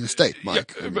parcel of having a state,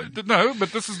 Mike. Yeah,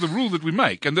 but this is the rule that we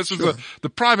make, and this is the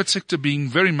private sector being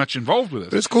very much involved with it.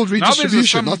 But it's called Now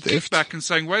redistribution, there's not some theft. kickback and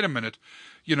saying, wait a minute,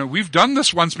 we've done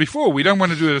this once before. We don't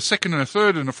want to do it a second and a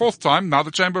third and a fourth time. Now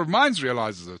the Chamber of Mines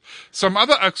realizes it. Some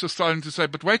other acts are starting to say,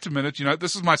 but wait a minute,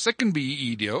 this is my second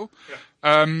BEE deal.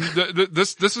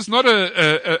 This is not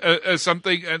a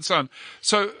something and so on.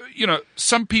 So,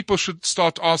 some people should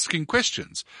start asking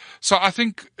questions. So I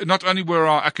think not only were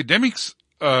our academics,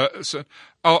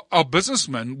 our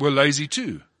businessmen were lazy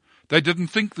too. They didn't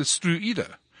think this through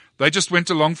either. They just went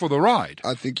along for the ride.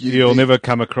 I think You'll never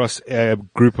come across a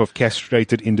group of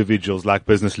castrated individuals like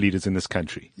business leaders in this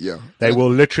country. Yeah. They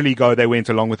will literally they went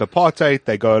along with apartheid,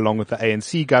 they go along with the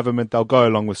ANC government, they'll go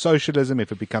along with socialism.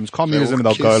 If it becomes communism,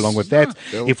 they'll go along with that.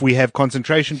 If we have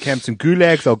concentration camps and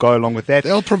gulags, they'll go along with that.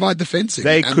 They'll provide the fencing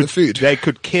and the food. They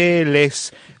could care less.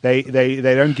 They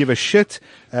don't give a shit.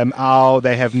 They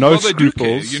have no Well, they do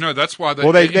scruples. care. That's why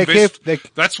they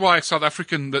invest. That's why South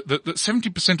African, the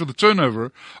 70% of the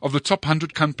turnover of the top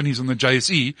 100 companies on the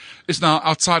JSE is now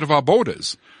outside of our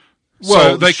borders.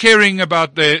 Well, so they're caring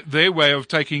about their way of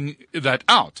taking that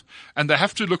out. And they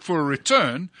have to look for a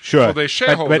return for their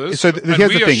shareholders. But and here's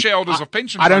we the are thing. shareholders of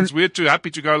pension funds. We're too happy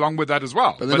to go along with that as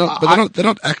well. But they're not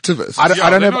activists. I don't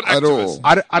they're have not at all.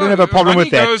 I don't have a problem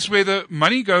with that.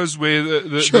 Money goes where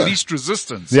the least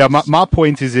resistance. Yeah, my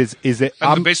point is that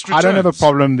And the best I don't have a returns.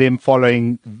 problem them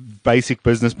following basic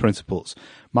business principles.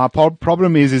 My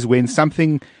problem is when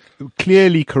something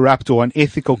clearly corrupt or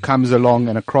unethical comes along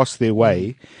and across their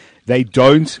way, they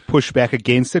don't push back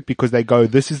against it because they go,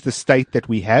 this is the state that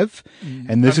we have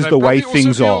and this is the way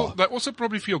things are. They also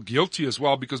probably feel guilty as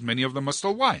well because many of them are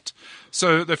still white.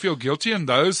 So they feel guilty, and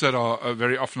those that are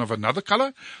very often of another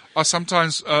color are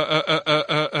sometimes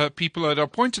people that are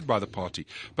appointed by the party.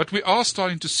 But we are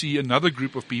starting to see another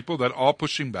group of people that are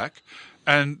pushing back.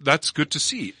 And that's good to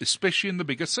see, especially in the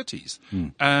bigger cities.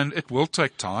 And it will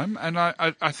take time. And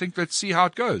I think let's see how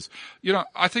it goes.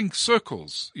 I think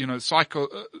circles, cycle,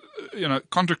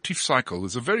 conductive cycle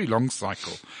is a very long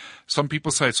cycle. Some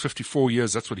people say it's 54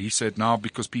 years. That's what he said now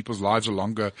because people's lives are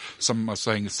longer. Some are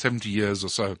saying it's 70 years or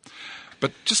so.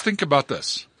 But just think about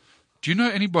this. Do you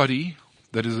know anybody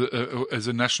that is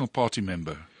a National Party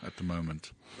member at the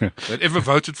moment? That ever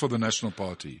voted for the National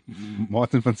Party?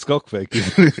 Martin van Skalkwyk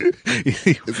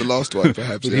Is the last one,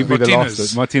 perhaps. Would he be the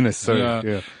last? Martinez, sorry.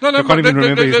 Yeah. No, I can't even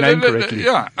remember his name correctly.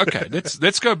 Yeah, okay.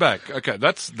 Let's go back. Okay,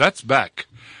 that's back.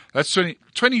 That's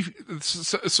 20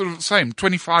 sort of same,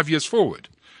 25 years forward.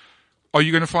 Are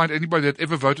you going to find anybody that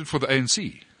ever voted for the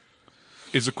ANC?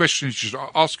 is a question you should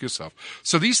ask yourself.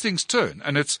 So these things turn,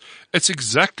 and it's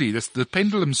exactly this, the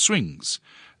pendulum swings.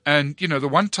 And, the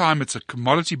one time it's a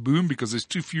commodity boom because there's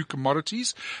too few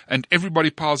commodities and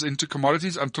everybody piles into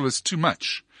commodities until it's too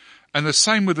much. And the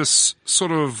same with this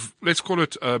sort of, let's call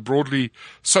it broadly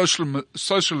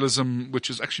socialism, which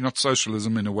is actually not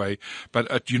socialism in a way, but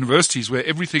at universities where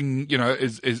everything,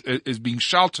 is being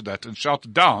shouted at and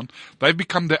shouted down, they've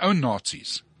become their own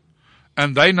Nazis.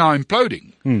 And they're now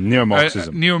imploding.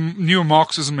 Neo-Marxism.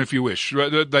 Neo-Marxism, if you wish.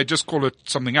 They just call it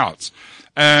something else.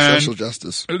 And social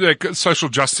justice. They're social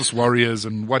justice warriors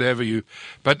and whatever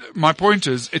but my point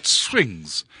is, it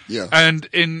swings. Yeah. And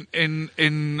in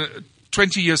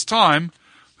 20 years' time,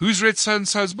 who's read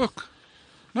so-and-so's book?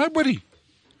 Nobody.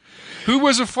 Who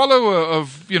was a follower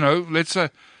of, let's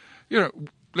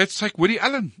take Woody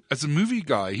Allen as a movie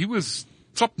guy. He was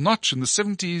top notch in the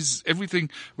 70s, everything.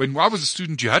 When I was a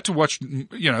student, you had to watch,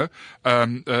 the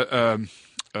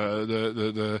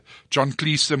John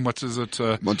Cleese, what is it?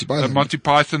 Monty Python. Monty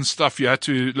Python stuff. You had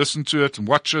to listen to it and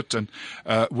watch it, and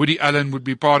Woody Allen would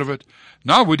be part of it.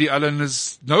 Now Woody Allen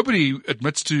nobody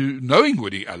admits to knowing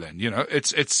Woody Allen.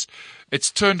 It's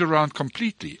turned around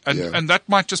completely. And that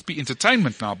might just be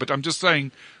entertainment now, but I'm just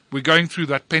saying we're going through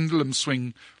that pendulum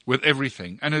swing with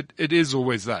everything. And it is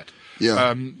always that.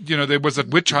 Yeah. There was that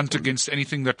witch hunt against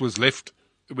anything that was left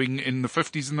wing in the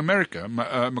 50s in America,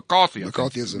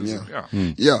 McCarthyism, yeah.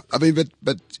 Yeah, I mean,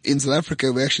 but in South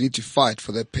Africa, we actually need to fight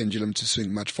for that pendulum to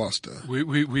swing much faster.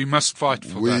 We must fight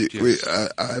for that, yes. I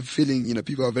have a feeling,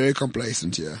 people are very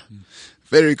complacent here.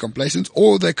 Very complacent,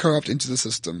 or they corrupt into the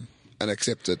system and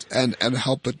accept it and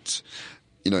help it,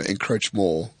 encroach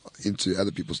more into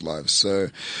other people's lives. So,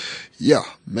 yeah,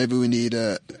 maybe we need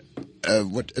a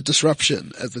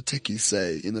disruption, as the techies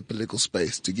say, in the political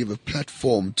space to give a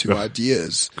platform to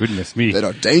ideas. Goodness me. That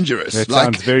are dangerous. That like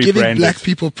sounds very giving branded. black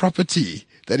people property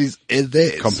that is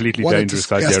theirs. Completely what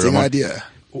dangerous a disgusting idea.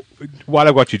 While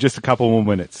I've got you, just a couple more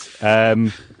minutes.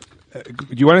 Do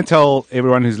you want to tell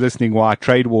everyone who's listening why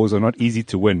trade wars are not easy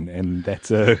to win? And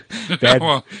that's a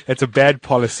bad, that's a bad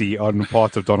policy on the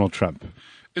part of Donald Trump.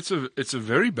 It's a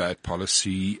very bad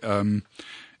policy.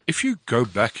 If you go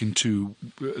back into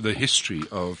the history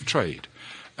of trade,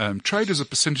 trade as a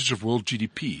percentage of world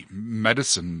GDP,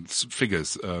 Madison's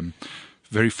figures,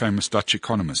 very famous Dutch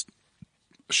economist,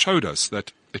 showed us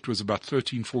that it was about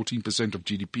 13-14% of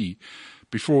GDP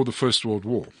before the First World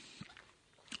War.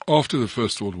 After the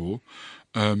First World War,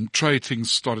 trade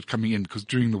things started coming in because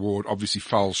during the war, obviously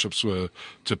foul ships were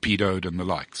torpedoed and the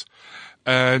likes.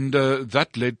 And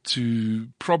that led to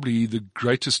probably the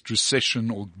greatest recession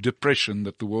or depression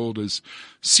that the world has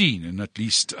seen, and at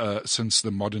least since the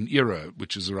modern era,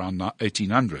 which is around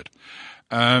 1800.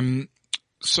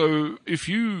 So if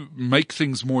you make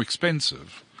things more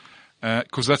expensive,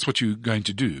 because that's what you're going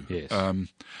to do, yes.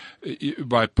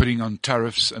 By putting on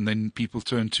tariffs, and then people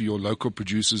turn to your local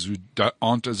producers who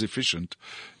aren't as efficient,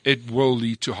 it will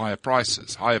lead to higher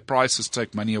prices. Higher prices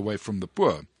take money away from the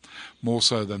poor, more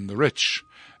so than the rich.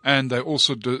 And they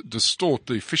also distort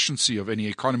the efficiency of any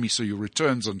economy, so your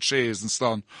returns on shares and so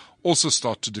on also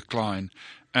start to decline,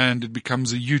 and it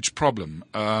becomes a huge problem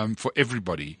for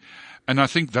everybody. And I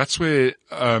think that's where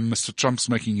Mr. Trump's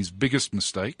making his biggest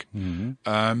mistake,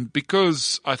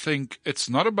 because I think it's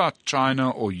not about China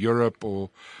or Europe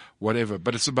or whatever,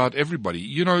 but it's about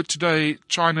everybody. Today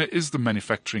China is the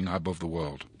manufacturing hub of the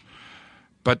world.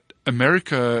 But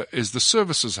America is the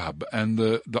services hub and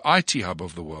the IT hub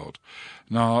of the world.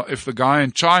 Now, if the guy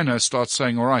in China starts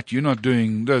saying, all right, you're not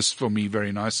doing this for me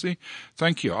very nicely,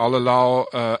 thank you. I'll allow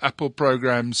Apple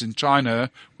programs in China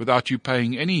without you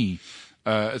paying any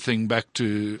thing back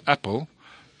to Apple.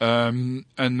 And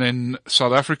then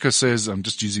South Africa says, I'm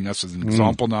just using us as an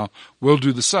example now, we'll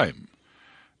do the same.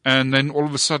 And then all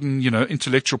of a sudden,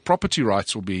 intellectual property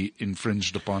rights will be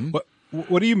infringed upon.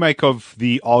 What do you make of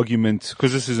the argument,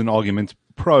 because this is an argument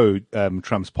pro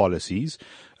Trump's policies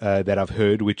that I've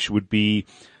heard, which would be,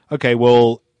 okay,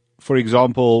 well, for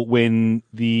example, when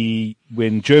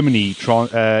Germany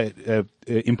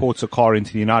imports a car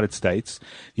into the United States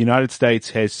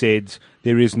has said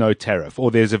there is no tariff,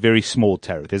 or there's a very small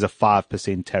tariff. There's a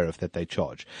 5% tariff that they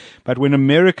charge. But when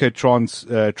America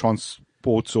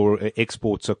transports or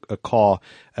exports a car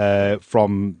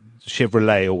from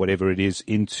Chevrolet or whatever it is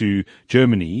into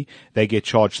Germany, they get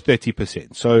charged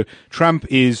 30%. So Trump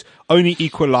is only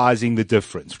equalizing the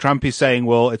difference. Trump is saying,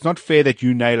 well, it's not fair that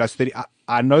you nail us 30.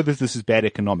 I know that this is bad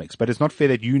economics, but it's not fair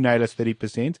that you nail us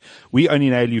 30%. We only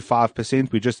nail you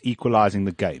 5%. We're just equalizing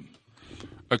the game.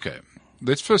 Okay.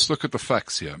 Let's first look at the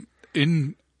facts here.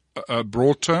 In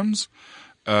broad terms,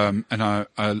 And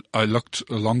I looked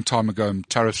a long time ago, and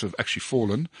tariffs have actually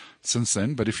fallen since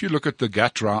then. But if you look at the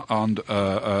GATT round,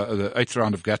 the 8th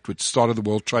round of GATT, which started the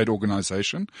World Trade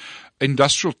Organization,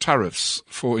 industrial tariffs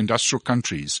for industrial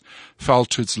countries fell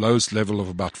to its lowest level of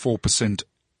about 4%.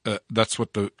 That's what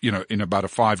in about a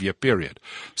 5-year period.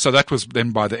 So that was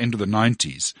then by the end of the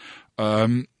 90s.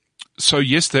 So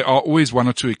yes, there are always one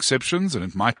or two exceptions, and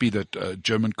it might be that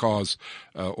German cars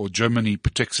or Germany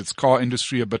protects its car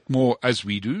industry a bit more, as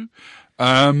we do.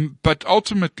 But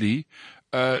ultimately,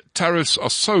 tariffs are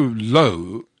so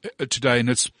low today, and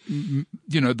it's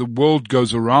the world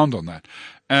goes around on that.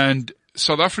 And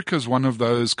South Africa is one of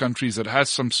those countries that has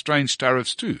some strange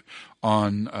tariffs too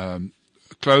on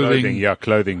clothing,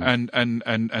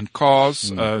 and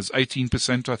cars. Is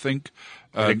 18%, I think.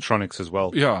 Electronics as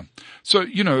well. Yeah. So,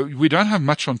 we don't have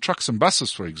much on trucks and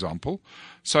buses, for example.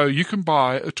 So you can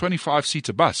buy a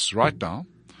 25-seater bus right now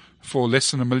for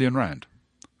less than R1 million,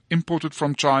 imported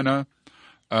from China.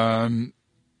 You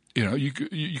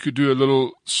could do a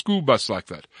little school bus like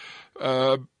that.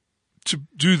 To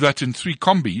do that in 3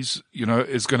 combis,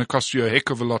 is going to cost you a heck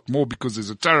of a lot more because there's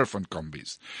a tariff on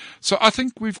combis. So I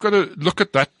think we've got to look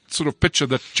at that sort of picture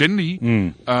that generally,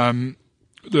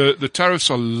 the tariffs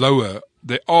are lower.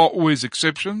 There are always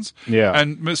exceptions. Yeah.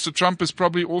 And Mr. Trump is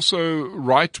probably also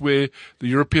right where the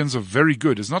Europeans are very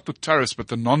good. It's not the tariffs, but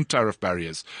the non-tariff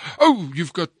barriers. Oh,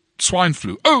 you've got swine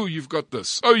flu. Oh, you've got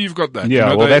this. Oh, you've got that.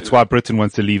 Yeah, that's why Britain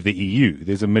wants to leave the EU.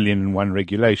 There's 1,000,001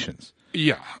 regulations.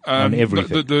 Yeah. On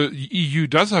everything. The EU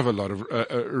does have a lot of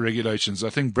regulations. I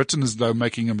think Britain is, though,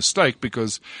 making a mistake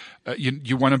because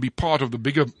you want to be part of the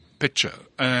bigger picture,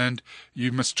 and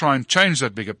you must try and change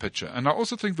that bigger picture. And I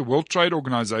also think the World Trade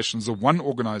Organization is the one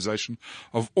organization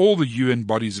of all the UN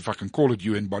bodies, if I can call it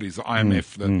UN bodies, the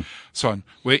IMF, so on,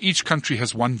 where each country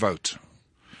has one vote.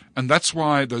 And that's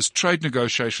why those trade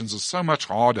negotiations are so much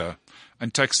harder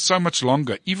and takes so much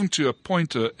longer, even to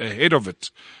appoint ahead of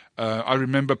it. I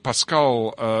remember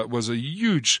Pascal was a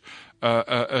huge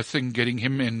a thing getting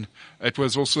him in. It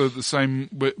was also the same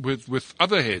with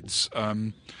other heads.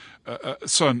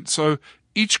 So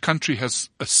each country has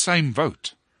a same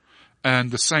vote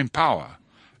and the same power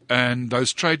and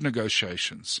those trade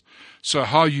negotiations. So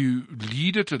how you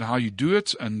lead it and how you do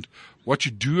it and what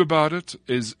you do about it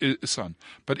is on.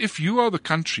 But if you are the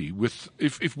country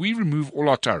if we remove all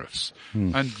our tariffs,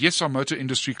 and yes, our motor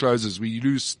industry closes, we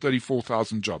lose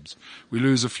 34,000 jobs. We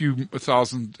lose a few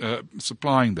thousand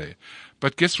supplying there.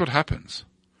 But guess what happens?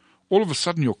 All of a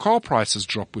sudden your car prices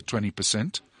drop with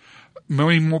 20%.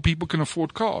 Many more people can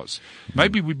afford cars.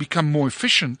 Maybe we become more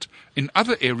efficient in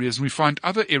other areas and we find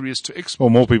other areas to export. Well,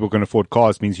 more people can afford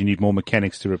cars means you need more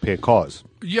mechanics to repair cars.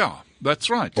 Yeah, that's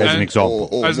right. As an example.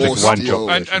 Or just one job.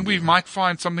 And we might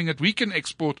find something that we can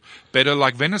export better,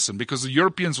 like venison, because the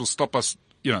Europeans will stop us.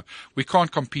 We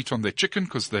can't compete on their chicken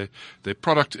because their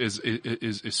product is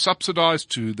subsidized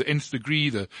to the nth degree,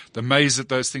 the maize that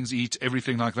those things eat,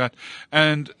 everything like that.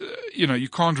 And, you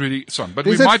can't really, but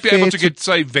we might be able to get,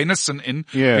 say, venison in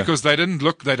because they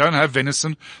don't have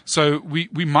venison. So we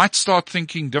might start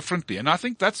thinking differently. And I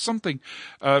think that's something,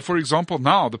 for example,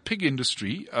 now the pig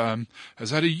industry,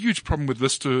 has had a huge problem with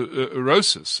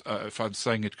listeriosis, if I'm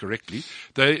saying it correctly.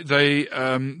 They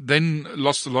then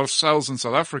lost a lot of sales in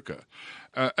South Africa.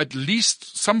 At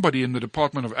least somebody in the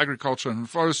Department of Agriculture and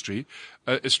Forestry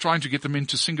is trying to get them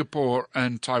into Singapore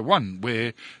and Taiwan,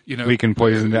 where we can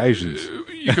poison the Asians.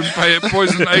 You can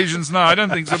poison Asians. No, I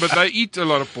don't think so. But they eat a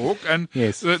lot of pork, and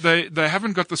yes. they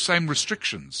haven't got the same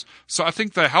restrictions. So I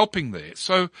think they're helping there.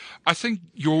 So I think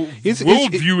your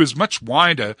worldview is much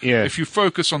wider if you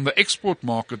focus on the export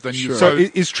market than you. So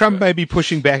is Trump maybe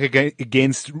pushing back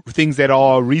against things that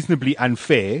are reasonably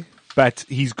unfair, but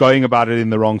he's going about it in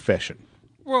the wrong fashion?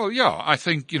 Well, yeah, I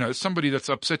think, somebody that's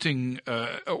upsetting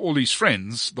all his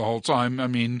friends the whole time, I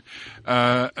mean,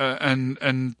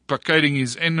 and placating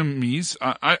his enemies,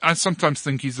 I sometimes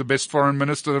think he's the best foreign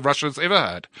minister that Russia's ever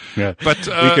had. Yeah, but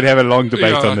we could have a long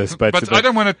debate on this. But I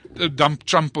don't want to dump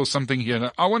Trump or something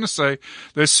here. I want to say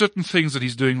there's certain things that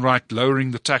he's doing right,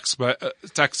 lowering the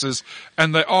taxes,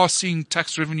 and they are seeing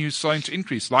tax revenues starting to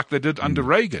increase, like they did under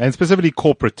Reagan. And specifically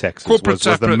corporate taxes was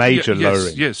the major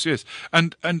lowering. Yes.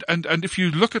 And if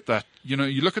you look at that,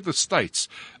 you look at the States,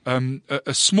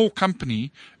 a small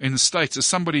company in the States is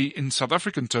somebody in South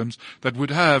African terms that would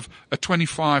have a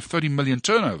 25-30 million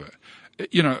turnover.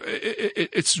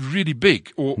 It's really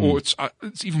big, or it's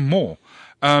even more.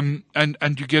 and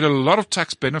you get a lot of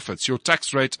tax benefits. Your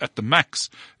tax rate at the max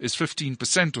is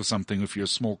 15% or something if you're a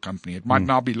small company. It might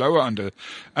now be lower under,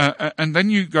 and then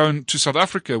you go to South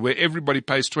Africa where everybody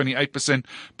pays 28%,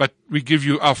 but we give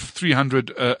you off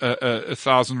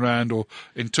 300,000 rand or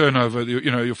in turnover,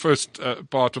 your first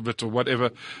part of it or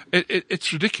whatever.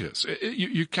 It's ridiculous.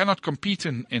 You cannot compete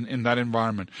in that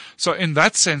environment. So in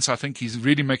that sense, I think he's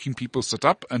really making people sit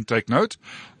up and take note.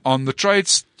 On the trade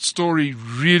story,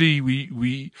 really,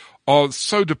 we are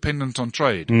so dependent on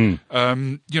trade.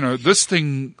 This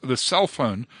thing, the cell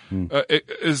phone,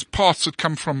 is parts that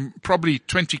come from probably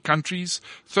 20 countries,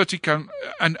 30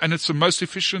 and it's the most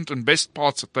efficient and best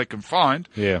parts that they can find.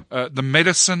 Yeah. The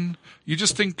medicine, you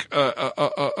just think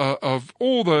of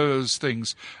all those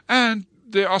things. And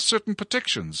there are certain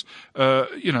protections.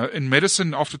 In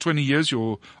medicine, after 20 years,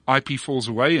 your IP falls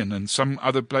away and some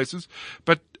other places.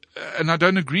 And I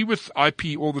don't agree with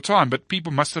IP all the time, but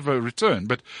people must have a return.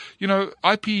 But,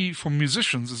 IP for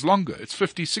musicians is longer. It's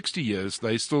 50, 60 years.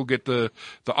 They still get the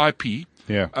IP.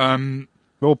 Yeah.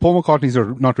 Well, Paul McCartney's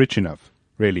not rich enough,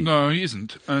 really. No, he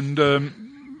isn't. And,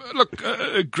 look,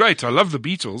 great. I love the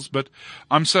Beatles, but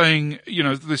I'm saying,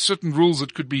 there's certain rules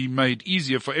that could be made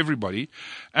easier for everybody.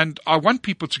 And I want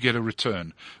people to get a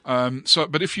return.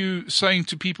 But if you're saying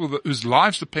to people whose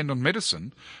lives depend on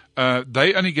medicine,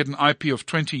 they only get an IP of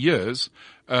 20 years,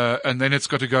 and then it's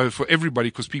got to go for everybody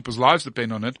because people's lives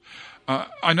depend on it.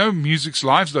 I know music's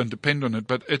lives don't depend on it,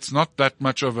 but it's not that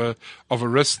much of a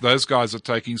risk those guys are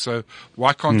taking. So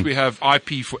why can't we have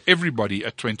IP for everybody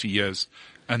at 20 years?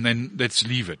 And then let's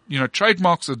leave it.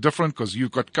 Trademarks are different because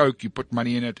you've got Coke, you put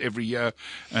money in it every year,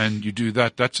 and you do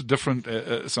that. That's a different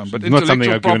sum. But not something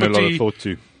intellectual I've given property, a lot of thought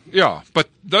to. Yeah, but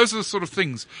those are the sort of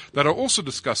things that are also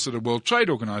discussed at a World Trade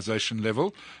Organization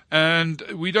level, and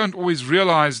we don't always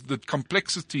realize the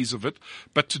complexities of it.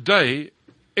 But today,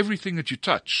 everything that you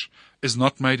touch is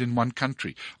not made in one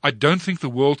country. I don't think the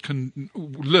world can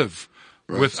live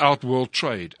without world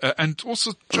trade. And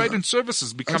also trade and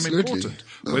services become important,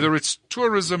 whether it's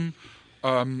tourism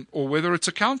or whether it's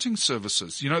accounting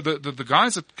services. The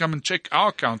guys that come and check our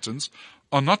accountants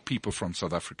are not people from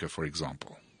South Africa, for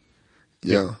example.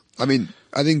 Yeah. I mean,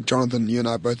 I think, Jonathan, you and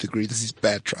I both agree this is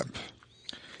bad Trump.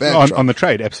 On the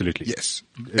trade, absolutely. Yes.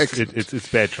 It's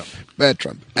bad Trump. Bad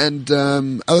Trump. And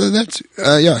other than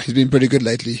that, he's been pretty good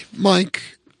lately.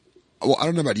 Mike, well, I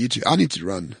don't know about you two. I need to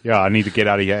run. Yeah, I need to get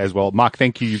out of here as well. Mark,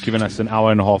 thank you. You've given us an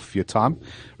hour and a half of your time.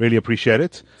 Really appreciate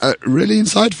it. Really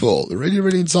insightful. Really,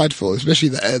 really insightful, especially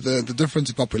the difference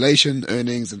in population,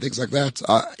 earnings, and things like that.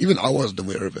 Even I wasn't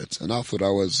aware of it, and I thought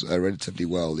I was relatively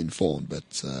well informed,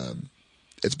 but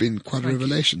it's been quite a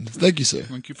revelation. Thank you, sir.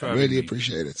 Thank you for I having really me.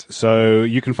 appreciate it. So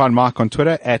you can find Mark on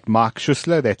Twitter at Mike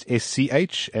Schussler. That's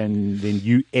SCH and then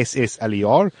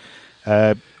USSLER.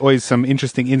 Always some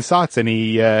interesting insights, and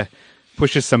he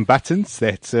pushes some buttons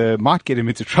that might get him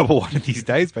into trouble one of these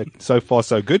days, but so far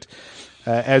so good.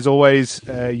 As always,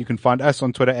 you can find us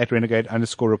on Twitter at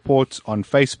Renegade_Report, on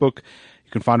Facebook.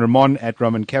 You can find Ramon at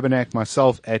Roman Kabanak,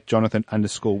 myself at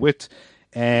Jonathan_Witt.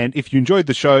 And if you enjoyed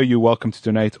the show, you're welcome to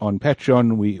donate on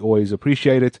Patreon. We always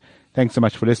appreciate it. Thanks so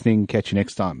much for listening. Catch you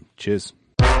next time. Cheers.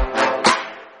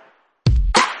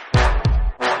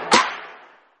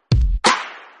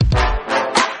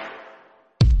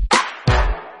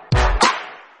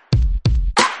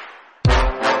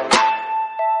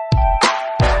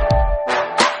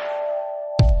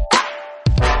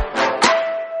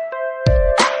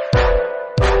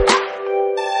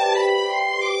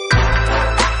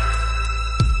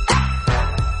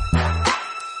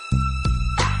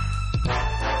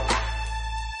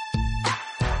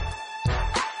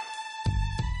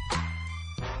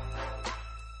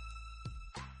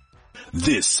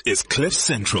 This is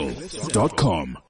CliffCentral.com.